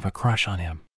constantly or have a crush on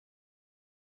him.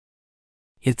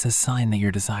 It's a sign that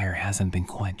your desire hasn't been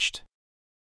quenched.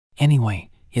 Anyway,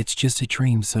 it's just a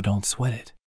dream, so don't sweat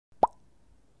it.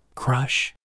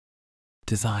 Crush?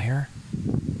 Desire?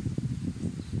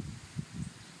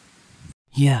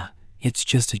 Yeah, it's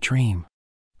just a dream.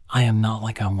 I am not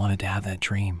like I wanted to have that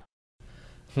dream.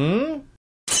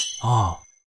 Oh.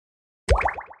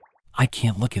 I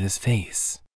can't look at his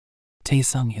face.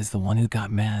 Taesung is the one who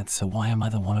got mad, so why am I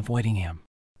the one avoiding him?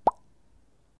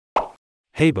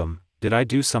 𝗬𝗚𝗘𝗘, did I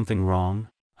do something wrong?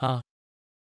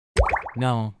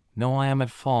 No, I am at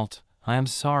fault. I am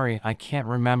sorry, I can't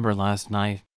remember last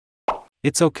night.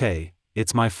 It's okay,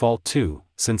 it's my fault too,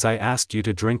 since I asked you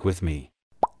to drink with me.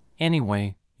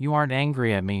 Anyway, you aren't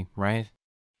angry at me, right?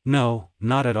 No,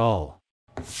 not at all.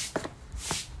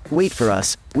 Wait for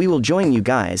us, we will join you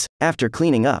guys, after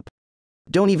cleaning up.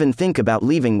 Don't even think about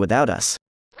leaving without us.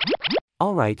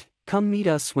 Alright, come meet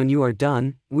us when you are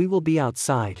done, we will be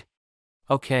outside.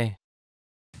 Okay.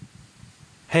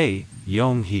 Hey,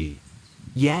 Young-hee.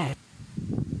 Yeah.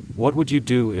 What would you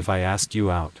do if I asked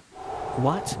you out?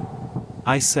 What?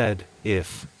 I said,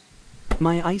 if.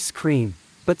 My ice cream,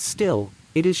 but still,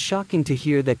 it is shocking to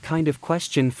hear that kind of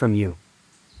question from you.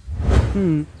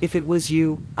 If it was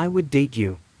you, I would date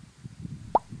you.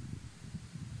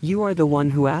 You are the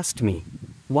one who asked me.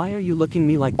 Why are you looking at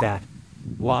me like that?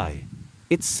 Why?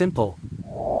 It's simple.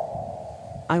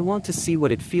 I want to see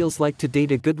what it feels like to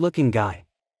date a good-looking guy.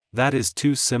 That is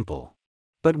too simple.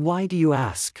 But why do you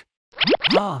ask?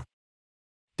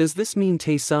 Does this mean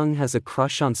Taesung has a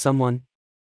crush on someone?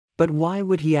 But why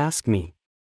would he ask me?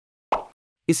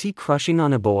 Is he crushing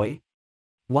on a boy?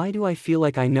 Why do I feel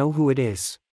like I know who it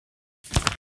is?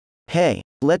 Hey,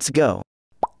 let's go.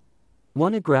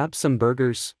 Wanna grab some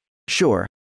burgers? Sure.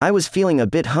 I was feeling a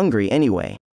bit hungry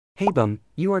anyway. 𝗬𝗚𝗘𝗘,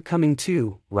 you are coming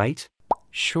too, right?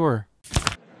 Sure.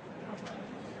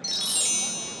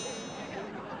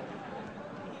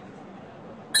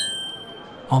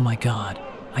 Oh my god,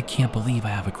 I can't believe I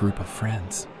have a group of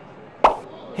friends.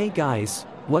 Hey guys,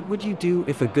 what would you do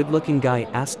if a good-looking guy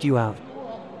asked you out?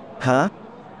 Huh?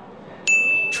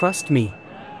 Trust me.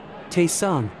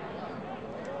 Taesung.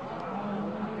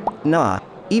 Nah,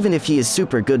 even if he is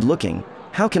super good looking,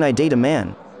 how can I date a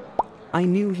man? I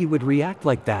knew he would react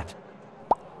like that.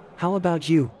 How about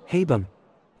you,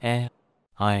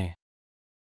 𝗬𝗚𝗘𝗘?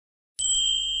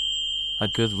 A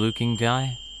good-looking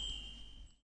guy?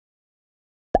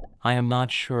 I am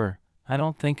not sure. I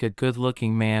don't think a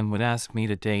good-looking man would ask me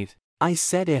to date. I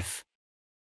said if.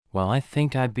 Well, I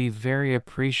think I'd be very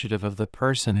appreciative of the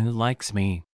person who likes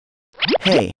me.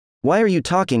 Hey, why are you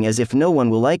talking as if no one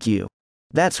will like you?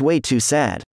 That's way too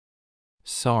sad.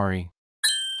 Sorry.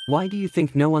 Why do you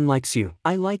think no one likes you?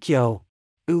 I like yo.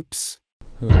 Oops.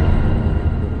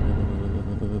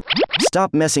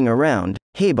 Stop messing around.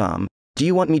 𝗬𝗚𝗘𝗘𝗚, do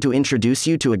you want me to introduce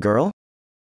you to a girl?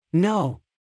 No.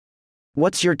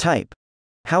 What's your type?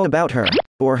 How about her?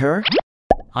 Or her?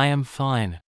 I am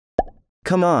fine.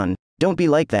 Come on, don't be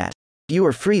like that. You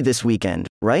are free this weekend,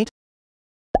 right?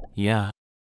 Yeah.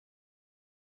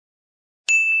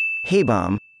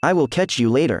 𝗬𝗚𝗘𝗘𝗚, I will catch you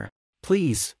later.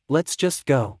 Please, let's just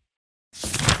go.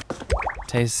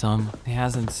 Taesung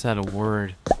hasn't said a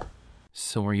word.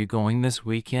 So are you going this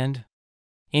weekend?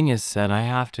 Inya said I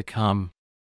have to come.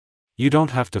 You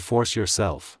don't have to force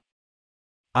yourself.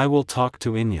 I will talk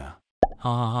to Inya.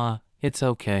 It's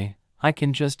okay. I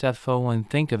can just FO and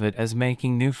think of it as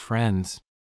making new friends.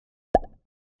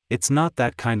 It's not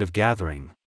that kind of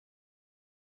gathering.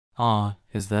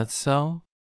 Is that so?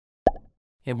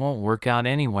 It won't work out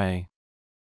anyway.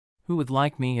 Who would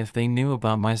like me if they knew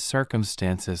about my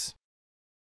circumstances?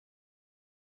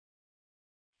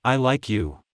 I like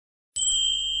you.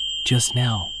 Just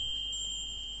now.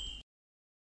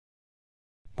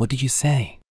 What did you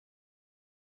say?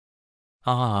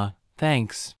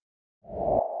 Thanks.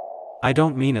 I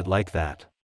don't mean it like that.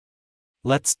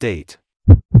 Let's date.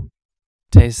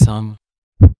 Taesung.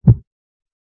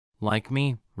 Like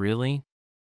me, really?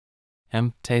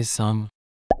 Taesung.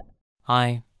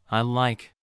 I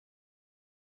like.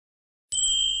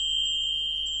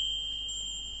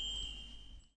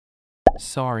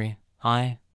 Sorry,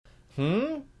 I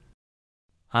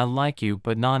like you,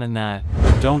 but not in that.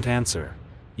 Don't answer.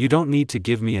 You don't need to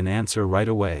give me an answer right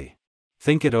away.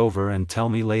 Think it over and tell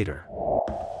me later.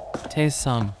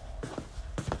 Taesung.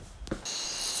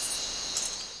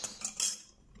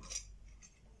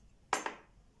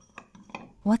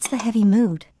 What's the heavy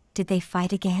mood? Did they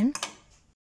fight again?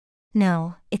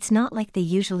 No, it's not like they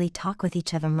usually talk with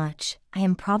each other much. I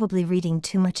am probably reading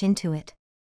too much into it.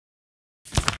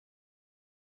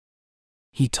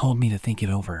 He told me to think it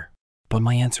over, but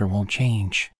my answer won't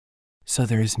change. So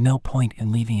there is no point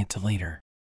in leaving it to later.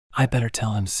 I better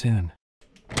tell him soon.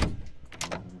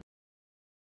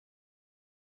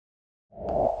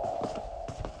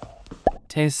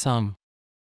 Taesung.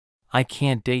 I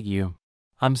can't date you.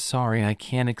 I'm sorry, I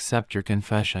can't accept your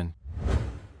confession.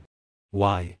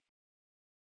 Why?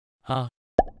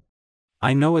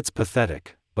 I know it's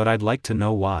pathetic, but I'd like to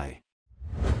know why.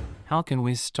 How can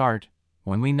we start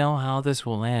when we know how this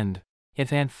will end?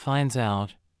 If Aunt finds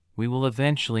out, we will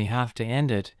eventually have to end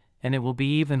it, and it will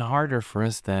be even harder for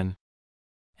us then.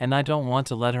 And I don't want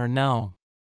to let her know.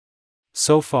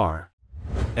 So far,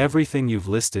 everything you've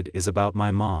listed is about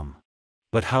my mom.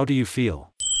 But how do you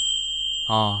feel?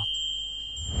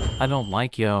 I don't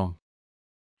like Yo.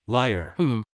 Liar.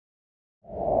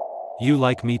 You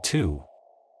like me too.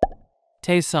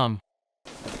 Taesung.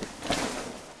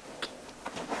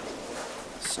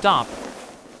 Stop.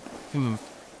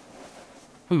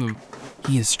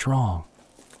 He is strong.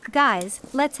 Guys,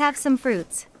 let's have some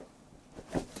fruits.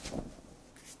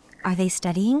 Are they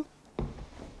studying?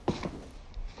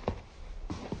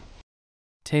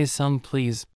 Taesung,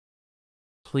 please.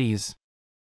 Please.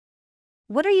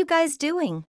 What are you guys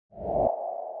doing?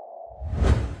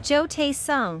 Jo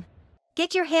Taesung,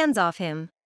 get your hands off him.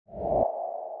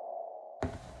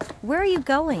 Where are you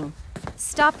going?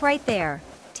 Stop right there.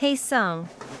 Taesung.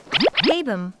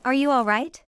 𝗬𝗚, are you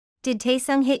alright? Did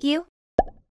Taesung hit you?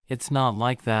 It's not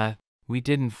like that. We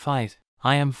didn't fight.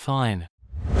 I am fine.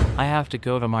 I have to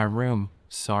go to my room.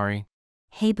 Sorry.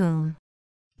 𝗬𝗚.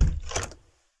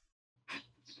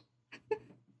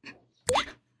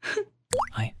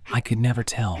 I could never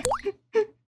tell.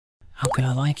 How could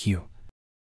I like you?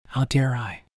 How dare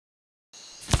I?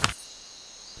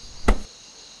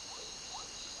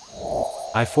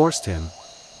 I forced him.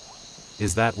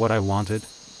 Is that what I wanted?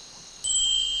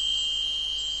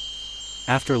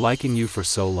 After liking you for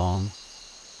so long,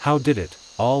 how did it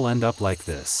all end up like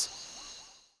this?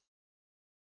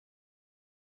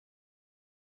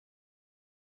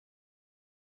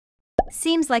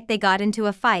 Seems like they got into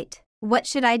a fight. What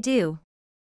should I do?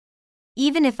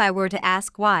 Even if I were to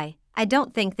ask why, I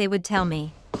don't think they would tell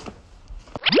me.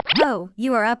 Oh,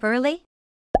 you are up early?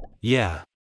 Yeah.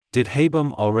 Did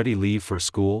𝗬𝗚 already leave for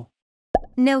school?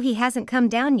 No, he hasn't come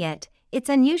down yet. It's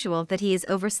unusual that he is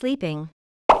oversleeping.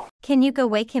 Can you go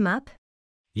wake him up?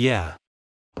 Yeah.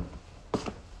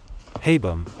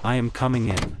 𝗬𝗚, I am coming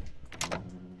in.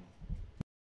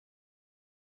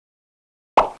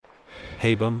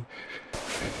 𝗬𝗚?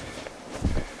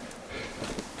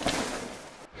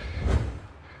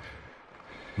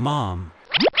 Mom.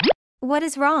 What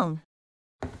is wrong?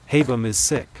 𝗬𝗚 is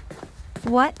sick.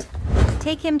 What?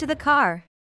 Take him to the car.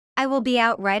 I will be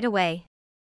out right away.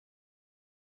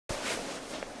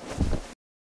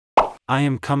 I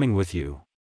am coming with you.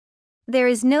 There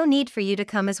is no need for you to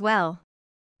come as well.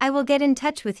 I will get in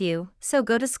touch with you, so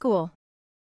go to school.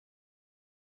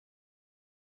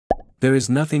 There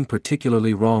is nothing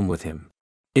particularly wrong with him.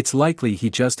 It's likely he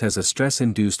just has a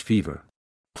stress-induced fever.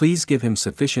 Please give him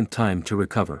sufficient time to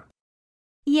recover.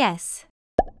 Yes.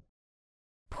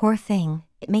 Poor thing,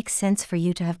 it makes sense for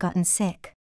you to have gotten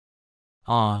sick.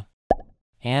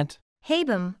 Aunt?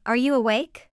 𝗬𝗚, are you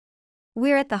awake?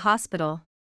 We're at the hospital.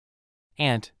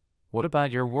 Aunt, what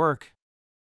about your work?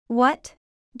 What?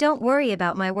 Don't worry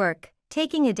about my work.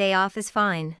 Taking a day off is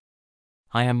fine.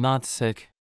 I am not sick.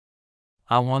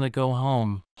 I want to go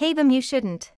home. 𝗬𝗚𝗘𝗘, you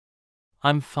shouldn't.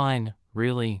 I'm fine,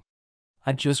 really.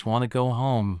 I just want to go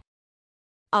home.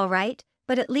 All right,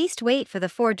 but at least wait for the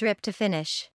𝗬𝗔𝗢𝗘 to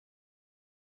finish.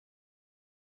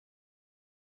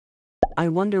 I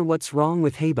wonder what's wrong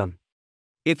with 𝗬𝗚𝗘𝗘.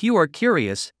 If you are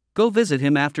curious, go visit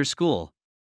him after school.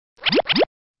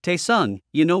 Taesung,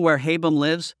 you know where 𝗬𝗚𝗘𝗚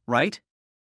lives, right?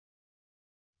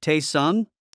 Taesung?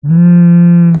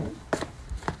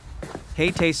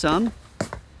 Hey Taesung?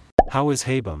 How is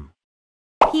𝗬𝗚𝗘𝗚?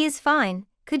 He is fine.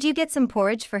 Could you get some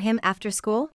porridge for him after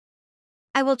school?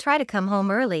 I will try to come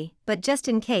home early, but just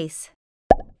in case.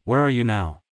 Where are you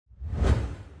now?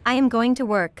 I am going to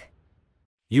work.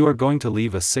 You are going to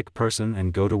leave a sick person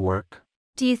and go to work?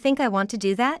 Do you think I want to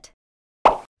do that?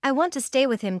 I want to stay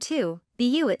with him too.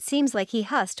 It seems like he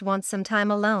wants some time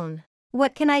alone.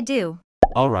 What can I do?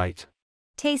 All right.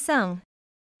 Taesung,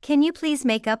 can you please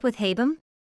make up with 𝗬𝗚𝗘𝗚?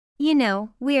 You know,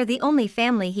 we are the only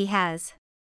family he has.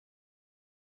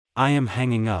 I am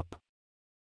hanging up.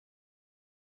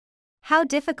 How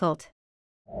difficult.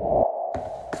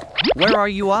 Where are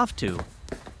you off to?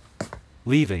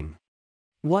 Leaving.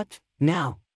 What,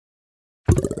 now?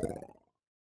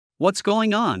 What's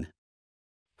going on?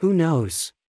 Who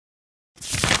knows?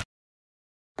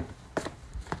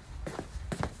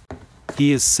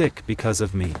 He is sick because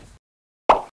of me.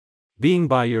 Being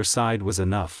by your side was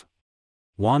enough.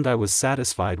 I was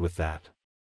satisfied with that.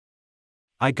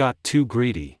 I got too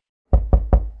greedy.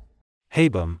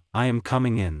 𝗬𝗚𝗘𝗚, I am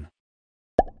coming in.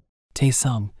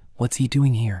 Taesung, what's he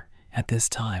doing here, at this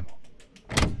time?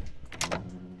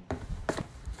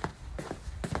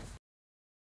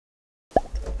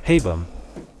 𝗬𝗚𝗘𝗚,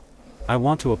 I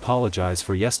want to apologize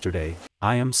for yesterday.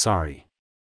 I am sorry.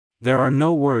 There are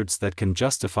no words that can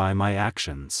justify my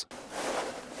actions.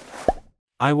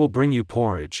 I will bring you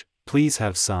porridge, please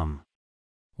have some.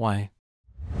 Why?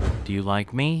 Do you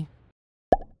like me?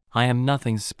 I am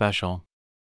nothing special.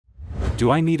 Do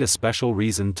I need a special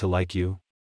reason to like you?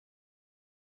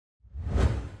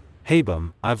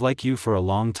 𝗬𝗚𝗘𝗚, I've liked you for a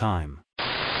long time.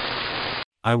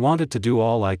 I wanted to do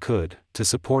all I could to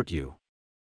support you.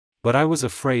 But I was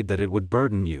afraid that it would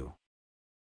burden you.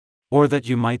 Or that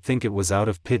you might think it was out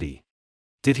of pity.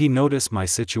 Did he notice my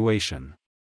situation?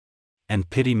 And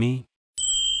pity me?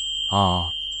 Ah.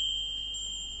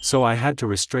 So I had to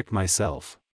restrict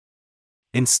myself.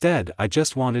 Instead, I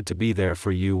just wanted to be there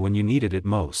for you when you needed it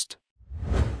most.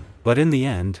 But in the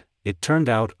end, it turned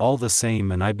out all the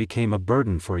same and I became a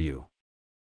burden for you.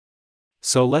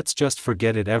 So let's just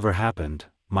forget it ever happened,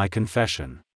 my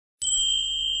confession.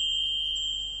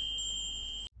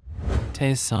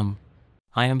 Taesung,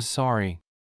 I am sorry.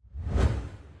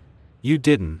 You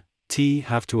didn't,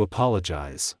 have to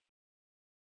apologize.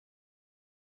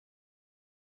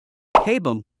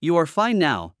 𝗬𝗚𝗘𝗚, you are fine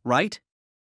now, right?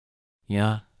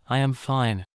 Yeah, I am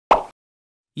fine.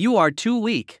 You are too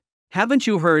weak. Haven't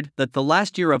you heard that the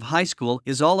last year of high school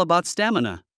is all about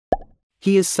stamina?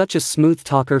 He is such a smooth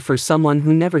talker for someone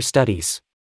who never studies.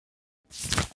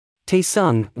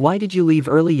 Taesung, why did you leave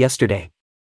early yesterday?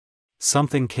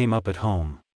 Something came up at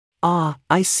home. Ah,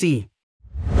 I see.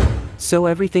 So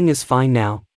everything is fine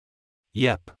now?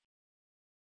 Yep.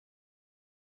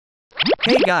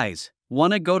 Hey guys,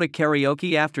 wanna go to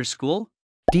karaoke after school?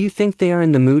 Do you think they are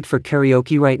in the mood for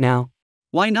karaoke right now?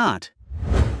 Why not?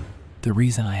 The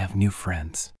reason I have new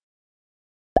friends.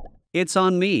 It's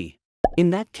on me. In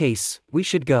that case, we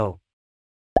should go.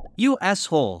 You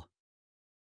asshole.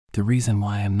 The reason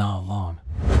why I'm not alone.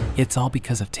 It's all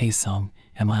because of Taesung.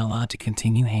 Am I allowed to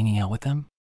continue hanging out with them?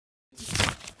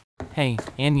 Hey,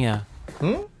 Anya.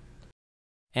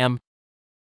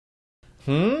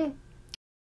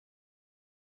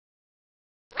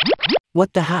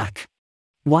 What the heck?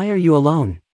 Why are you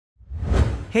alone?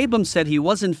 𝗬𝗚𝗘𝗚𝗚 said he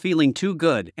wasn't feeling too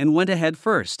good and went ahead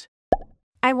first.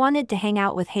 I wanted to hang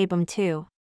out with 𝗬𝗚𝗘𝗚 too.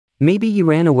 Maybe you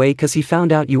ran away cause he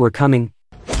found out you were coming.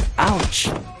 Ouch!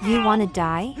 You wanna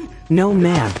die? No,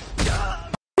 ma'am.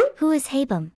 Who is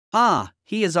𝗬𝗚𝗘𝗚𝗚? Ah,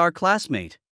 he is our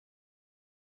classmate.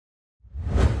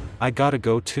 I gotta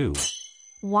go too.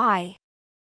 Why?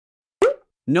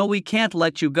 No, we can't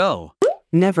let you go.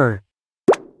 Never.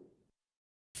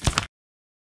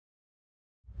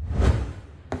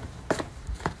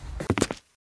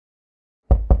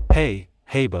 Hey,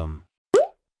 𝗬𝗚𝗘𝗚𝗚.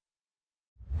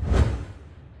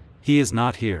 He is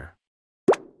not here.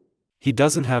 He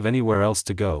doesn't have anywhere else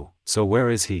to go, so where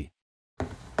is he?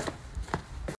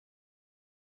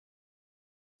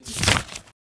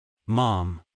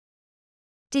 Mom.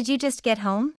 Did you just get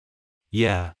home?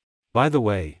 Yeah. By the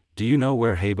way, do you know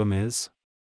where 𝗬𝗚𝗘𝗚𝗚 is?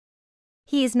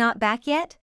 He is not back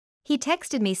yet? He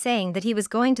texted me saying that he was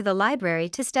going to the library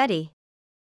to study.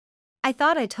 I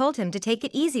thought I told him to take it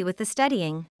easy with the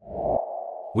studying.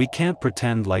 We can't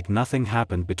pretend like nothing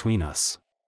happened between us.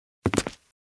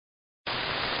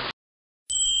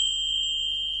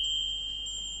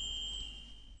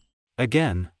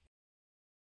 Again.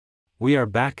 We are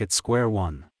back at square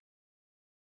one.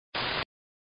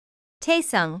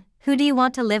 Taesung, who do you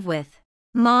want to live with?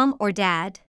 Mom or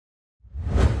dad?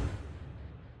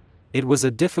 It was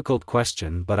a difficult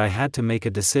question, but I had to make a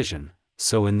decision,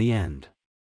 so in the end,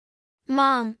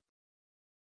 Mom.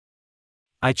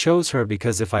 I chose her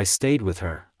because if I stayed with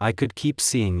her, I could keep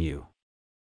seeing you.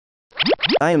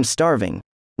 I am starving.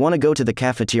 Wanna go to the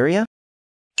cafeteria?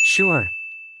 Sure.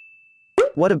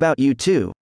 What about you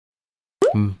two?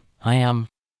 I am.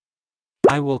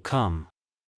 I will come.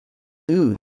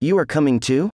 Ooh, you are coming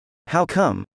too? How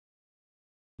come?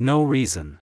 No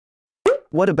reason.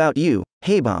 What about you,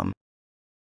 𝗬𝗚𝗘𝗘?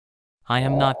 I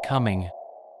am not coming.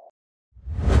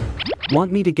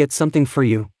 Want me to get something for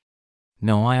you?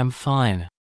 No, I am fine.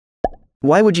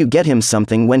 Why would you get him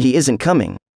something when he isn't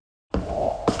coming?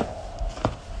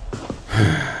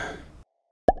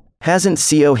 Hasn't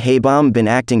𝗬𝗘𝗘𝗚𝗘 been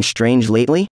acting strange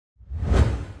lately?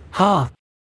 Ha!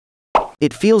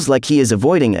 It feels like he is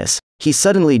avoiding us. He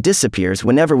suddenly disappears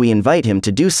whenever we invite him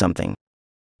to do something.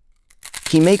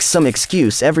 He makes some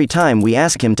excuse every time we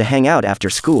ask him to hang out after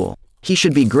school. He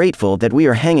should be grateful that we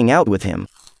are hanging out with him.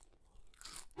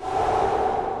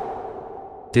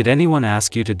 Did anyone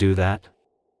ask you to do that?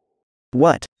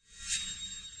 What?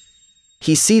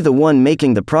 He see the one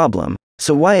making the problem,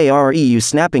 so why are you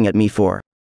snapping at me for?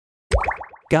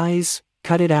 Guys,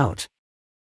 cut it out.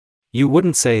 You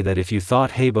wouldn't say that if you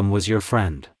thought 𝗬𝗚𝗘𝗚𝗚 was your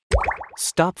friend.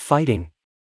 Stop fighting.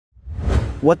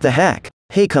 What the heck?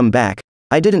 Hey, come back.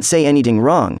 I didn't say anything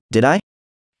wrong, did I?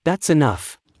 That's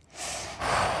enough.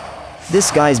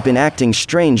 This guy's been acting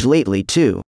strange lately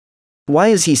too. Why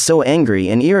is he so angry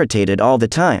and irritated all the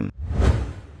time?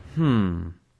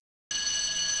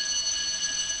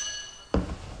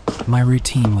 My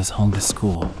routine was home to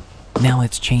school. Now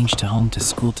it's changed to home to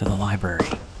school to the library.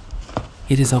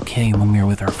 It is okay when we're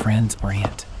with our friends or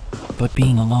aunt, but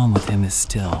being alone with him is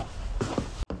still.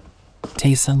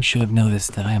 Taesung should have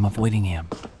noticed that I am avoiding him.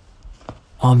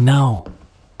 Oh no!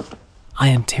 I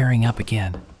am tearing up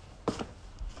again.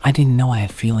 I didn't know I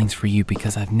had feelings for you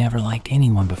because I've never liked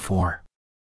anyone before.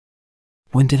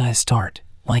 When did I start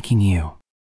liking you?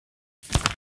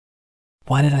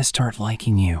 Why did I start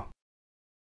liking you?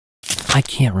 I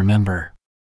can't remember.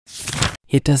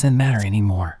 It doesn't matter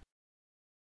anymore.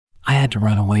 I had to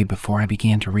run away before I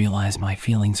began to realize my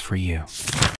feelings for you.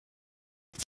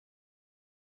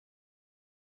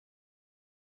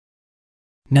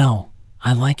 No,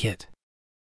 I like it.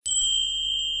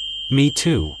 Me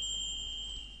too.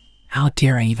 How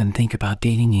dare I even think about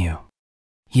dating you?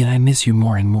 Yet I miss you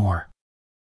more and more.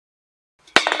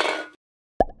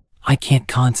 I can't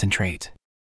concentrate.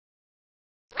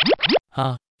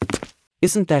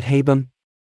 Isn't that 𝗬𝗚𝗘𝗘𝗚?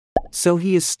 So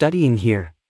he is studying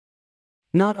here.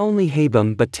 Not only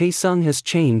𝗬𝗚𝗘𝗚𝗚 but Taesung has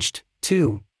changed,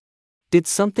 too. Did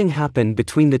something happen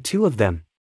between the two of them?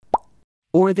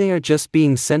 Or they are just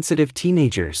being sensitive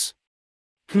teenagers?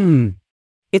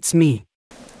 It's me.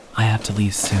 I have to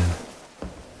leave soon.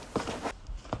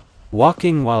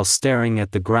 Walking while staring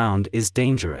at the ground is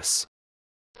dangerous.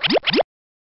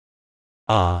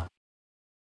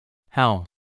 How?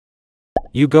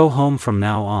 You go home from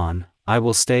now on, I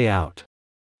will stay out.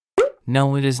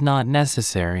 No, it is not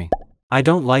necessary. I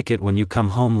don't like it when you come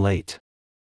home late.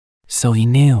 So he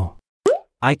knew.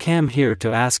 I came here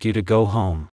to ask you to go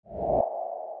home.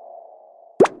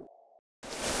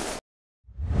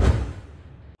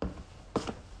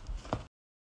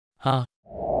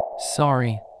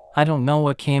 Sorry, I don't know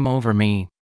what came over me.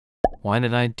 Why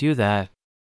did I do that?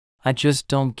 I just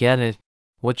don't get it.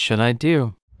 What should I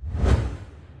do?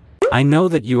 I know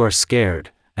that you are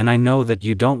scared, and I know that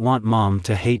you don't want mom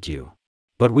to hate you.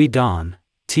 But we don't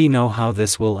know how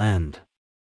this will end.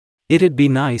 It'd be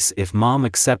nice if mom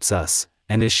accepts us,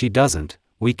 and if she doesn't,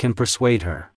 we can persuade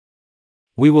her.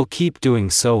 We will keep doing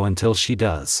so until she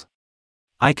does.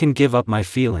 I can give up my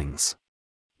feelings.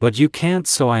 But you can't,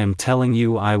 so I am telling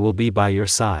you I will be by your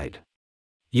side.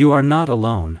 You are not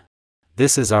alone.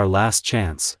 This is our last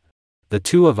chance. The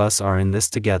two of us are in this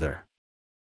together.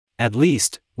 At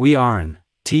least, we aren't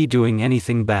doing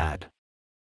anything bad.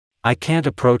 I can't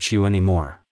approach you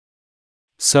anymore.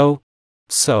 So,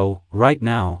 right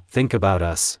now, think about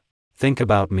us. Think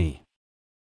about me.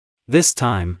 This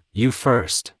time, you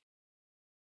first.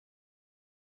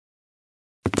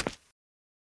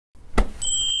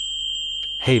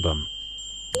 𝗬𝗚𝗘𝗘𝗚𝗚.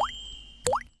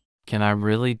 Can I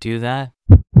really do that?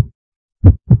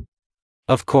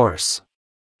 Of course.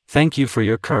 Thank you for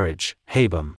your courage,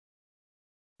 𝗬𝗚𝗘𝗘.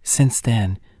 Since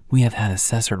then, we have had a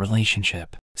separate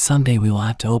relationship. Someday we will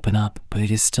have to open up, but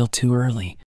it is still too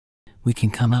early. We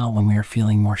can come out when we are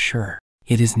feeling more sure.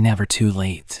 It is never too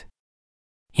late.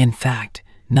 In fact,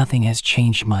 nothing has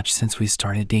changed much since we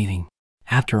started dating.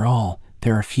 After all,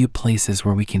 there are few places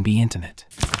where we can be intimate.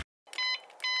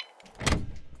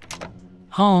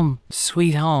 Home,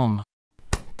 sweet home.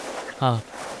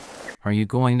 Are you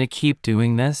going to keep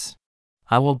doing this?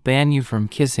 I will ban you from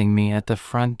kissing me at the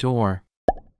front door.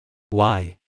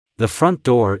 Why? The front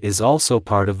door is also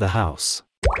part of the house.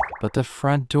 But the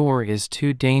front door is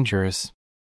too dangerous.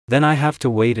 Then I have to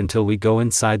wait until we go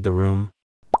inside the room.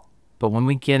 But when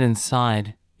we get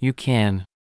inside, you can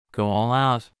go all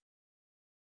out.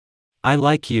 I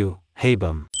like you,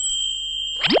 𝗬𝗚𝗘𝗚.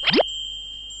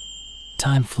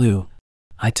 Time flew.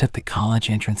 I took the college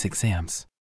entrance exams.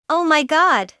 Oh my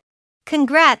god!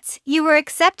 Congrats, you were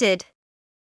accepted.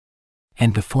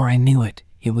 And before I knew it,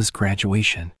 it was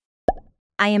graduation.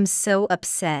 I am so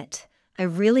upset. I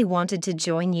really wanted to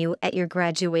join you at your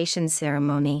graduation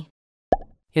ceremony.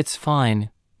 It's fine.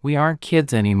 We aren't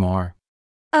kids anymore.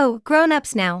 Oh,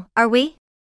 grown-ups now, are we?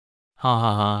 Ha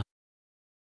ha ha.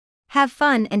 Have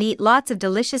fun and eat lots of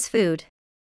delicious food.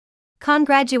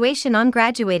 Congratulations on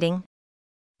graduating.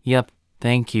 Yep,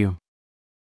 thank you.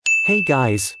 Hey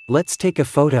guys, let's take a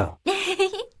photo.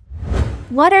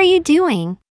 What are you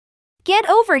doing? Get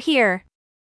over here.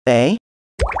 Eh?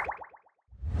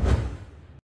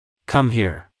 Come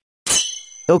here.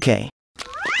 Okay.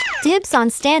 Dibs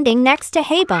on standing next to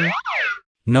𝗬𝗚𝗘𝗚.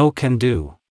 No can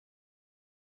do.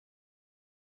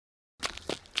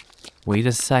 Wait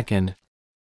a second.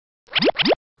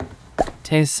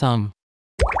 𝗬𝗏𝗏,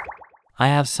 I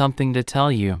have something to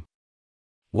tell you.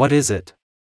 What is it?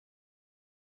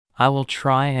 I will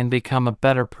try and become a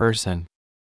better person,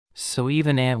 so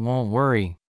even Aunt won't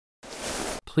worry.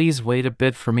 Please wait a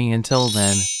bit for me until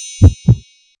then.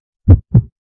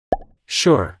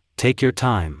 Sure, take your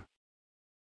time.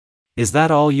 Is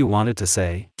that all you wanted to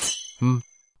say?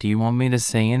 Do you want me to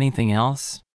say anything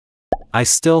else? I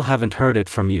still haven't heard it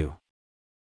from you.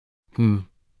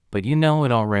 But you know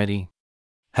it already.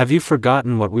 Have you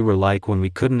forgotten what we were like when we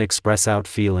couldn't express out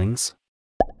feelings?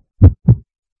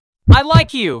 I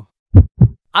like you!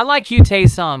 I like you,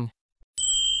 𝗬𝗏𝗏.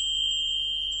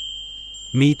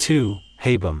 Me too,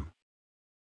 𝗬𝗏𝗏𝗚.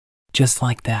 Just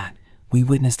like that, we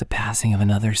witnessed the passing of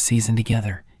another season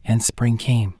together, and spring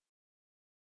came.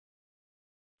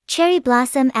 Cherry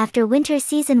Blossom after winter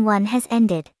season 1 has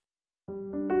ended.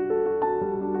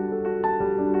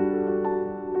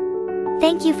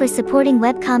 Thank you for supporting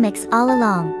webcomics all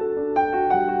along.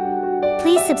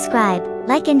 Please subscribe,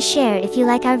 like and share if you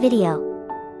like our video.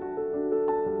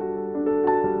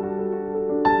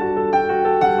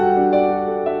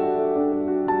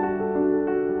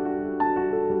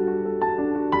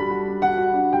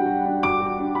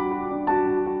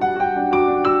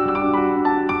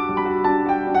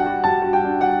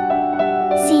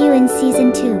 See you in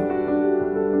season 2.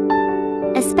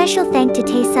 A special thank to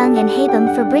𝗬𝗏𝗏𝗚 and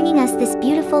𝗬𝗏𝗏𝗏 for bringing us this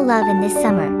beautiful love in this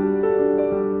summer.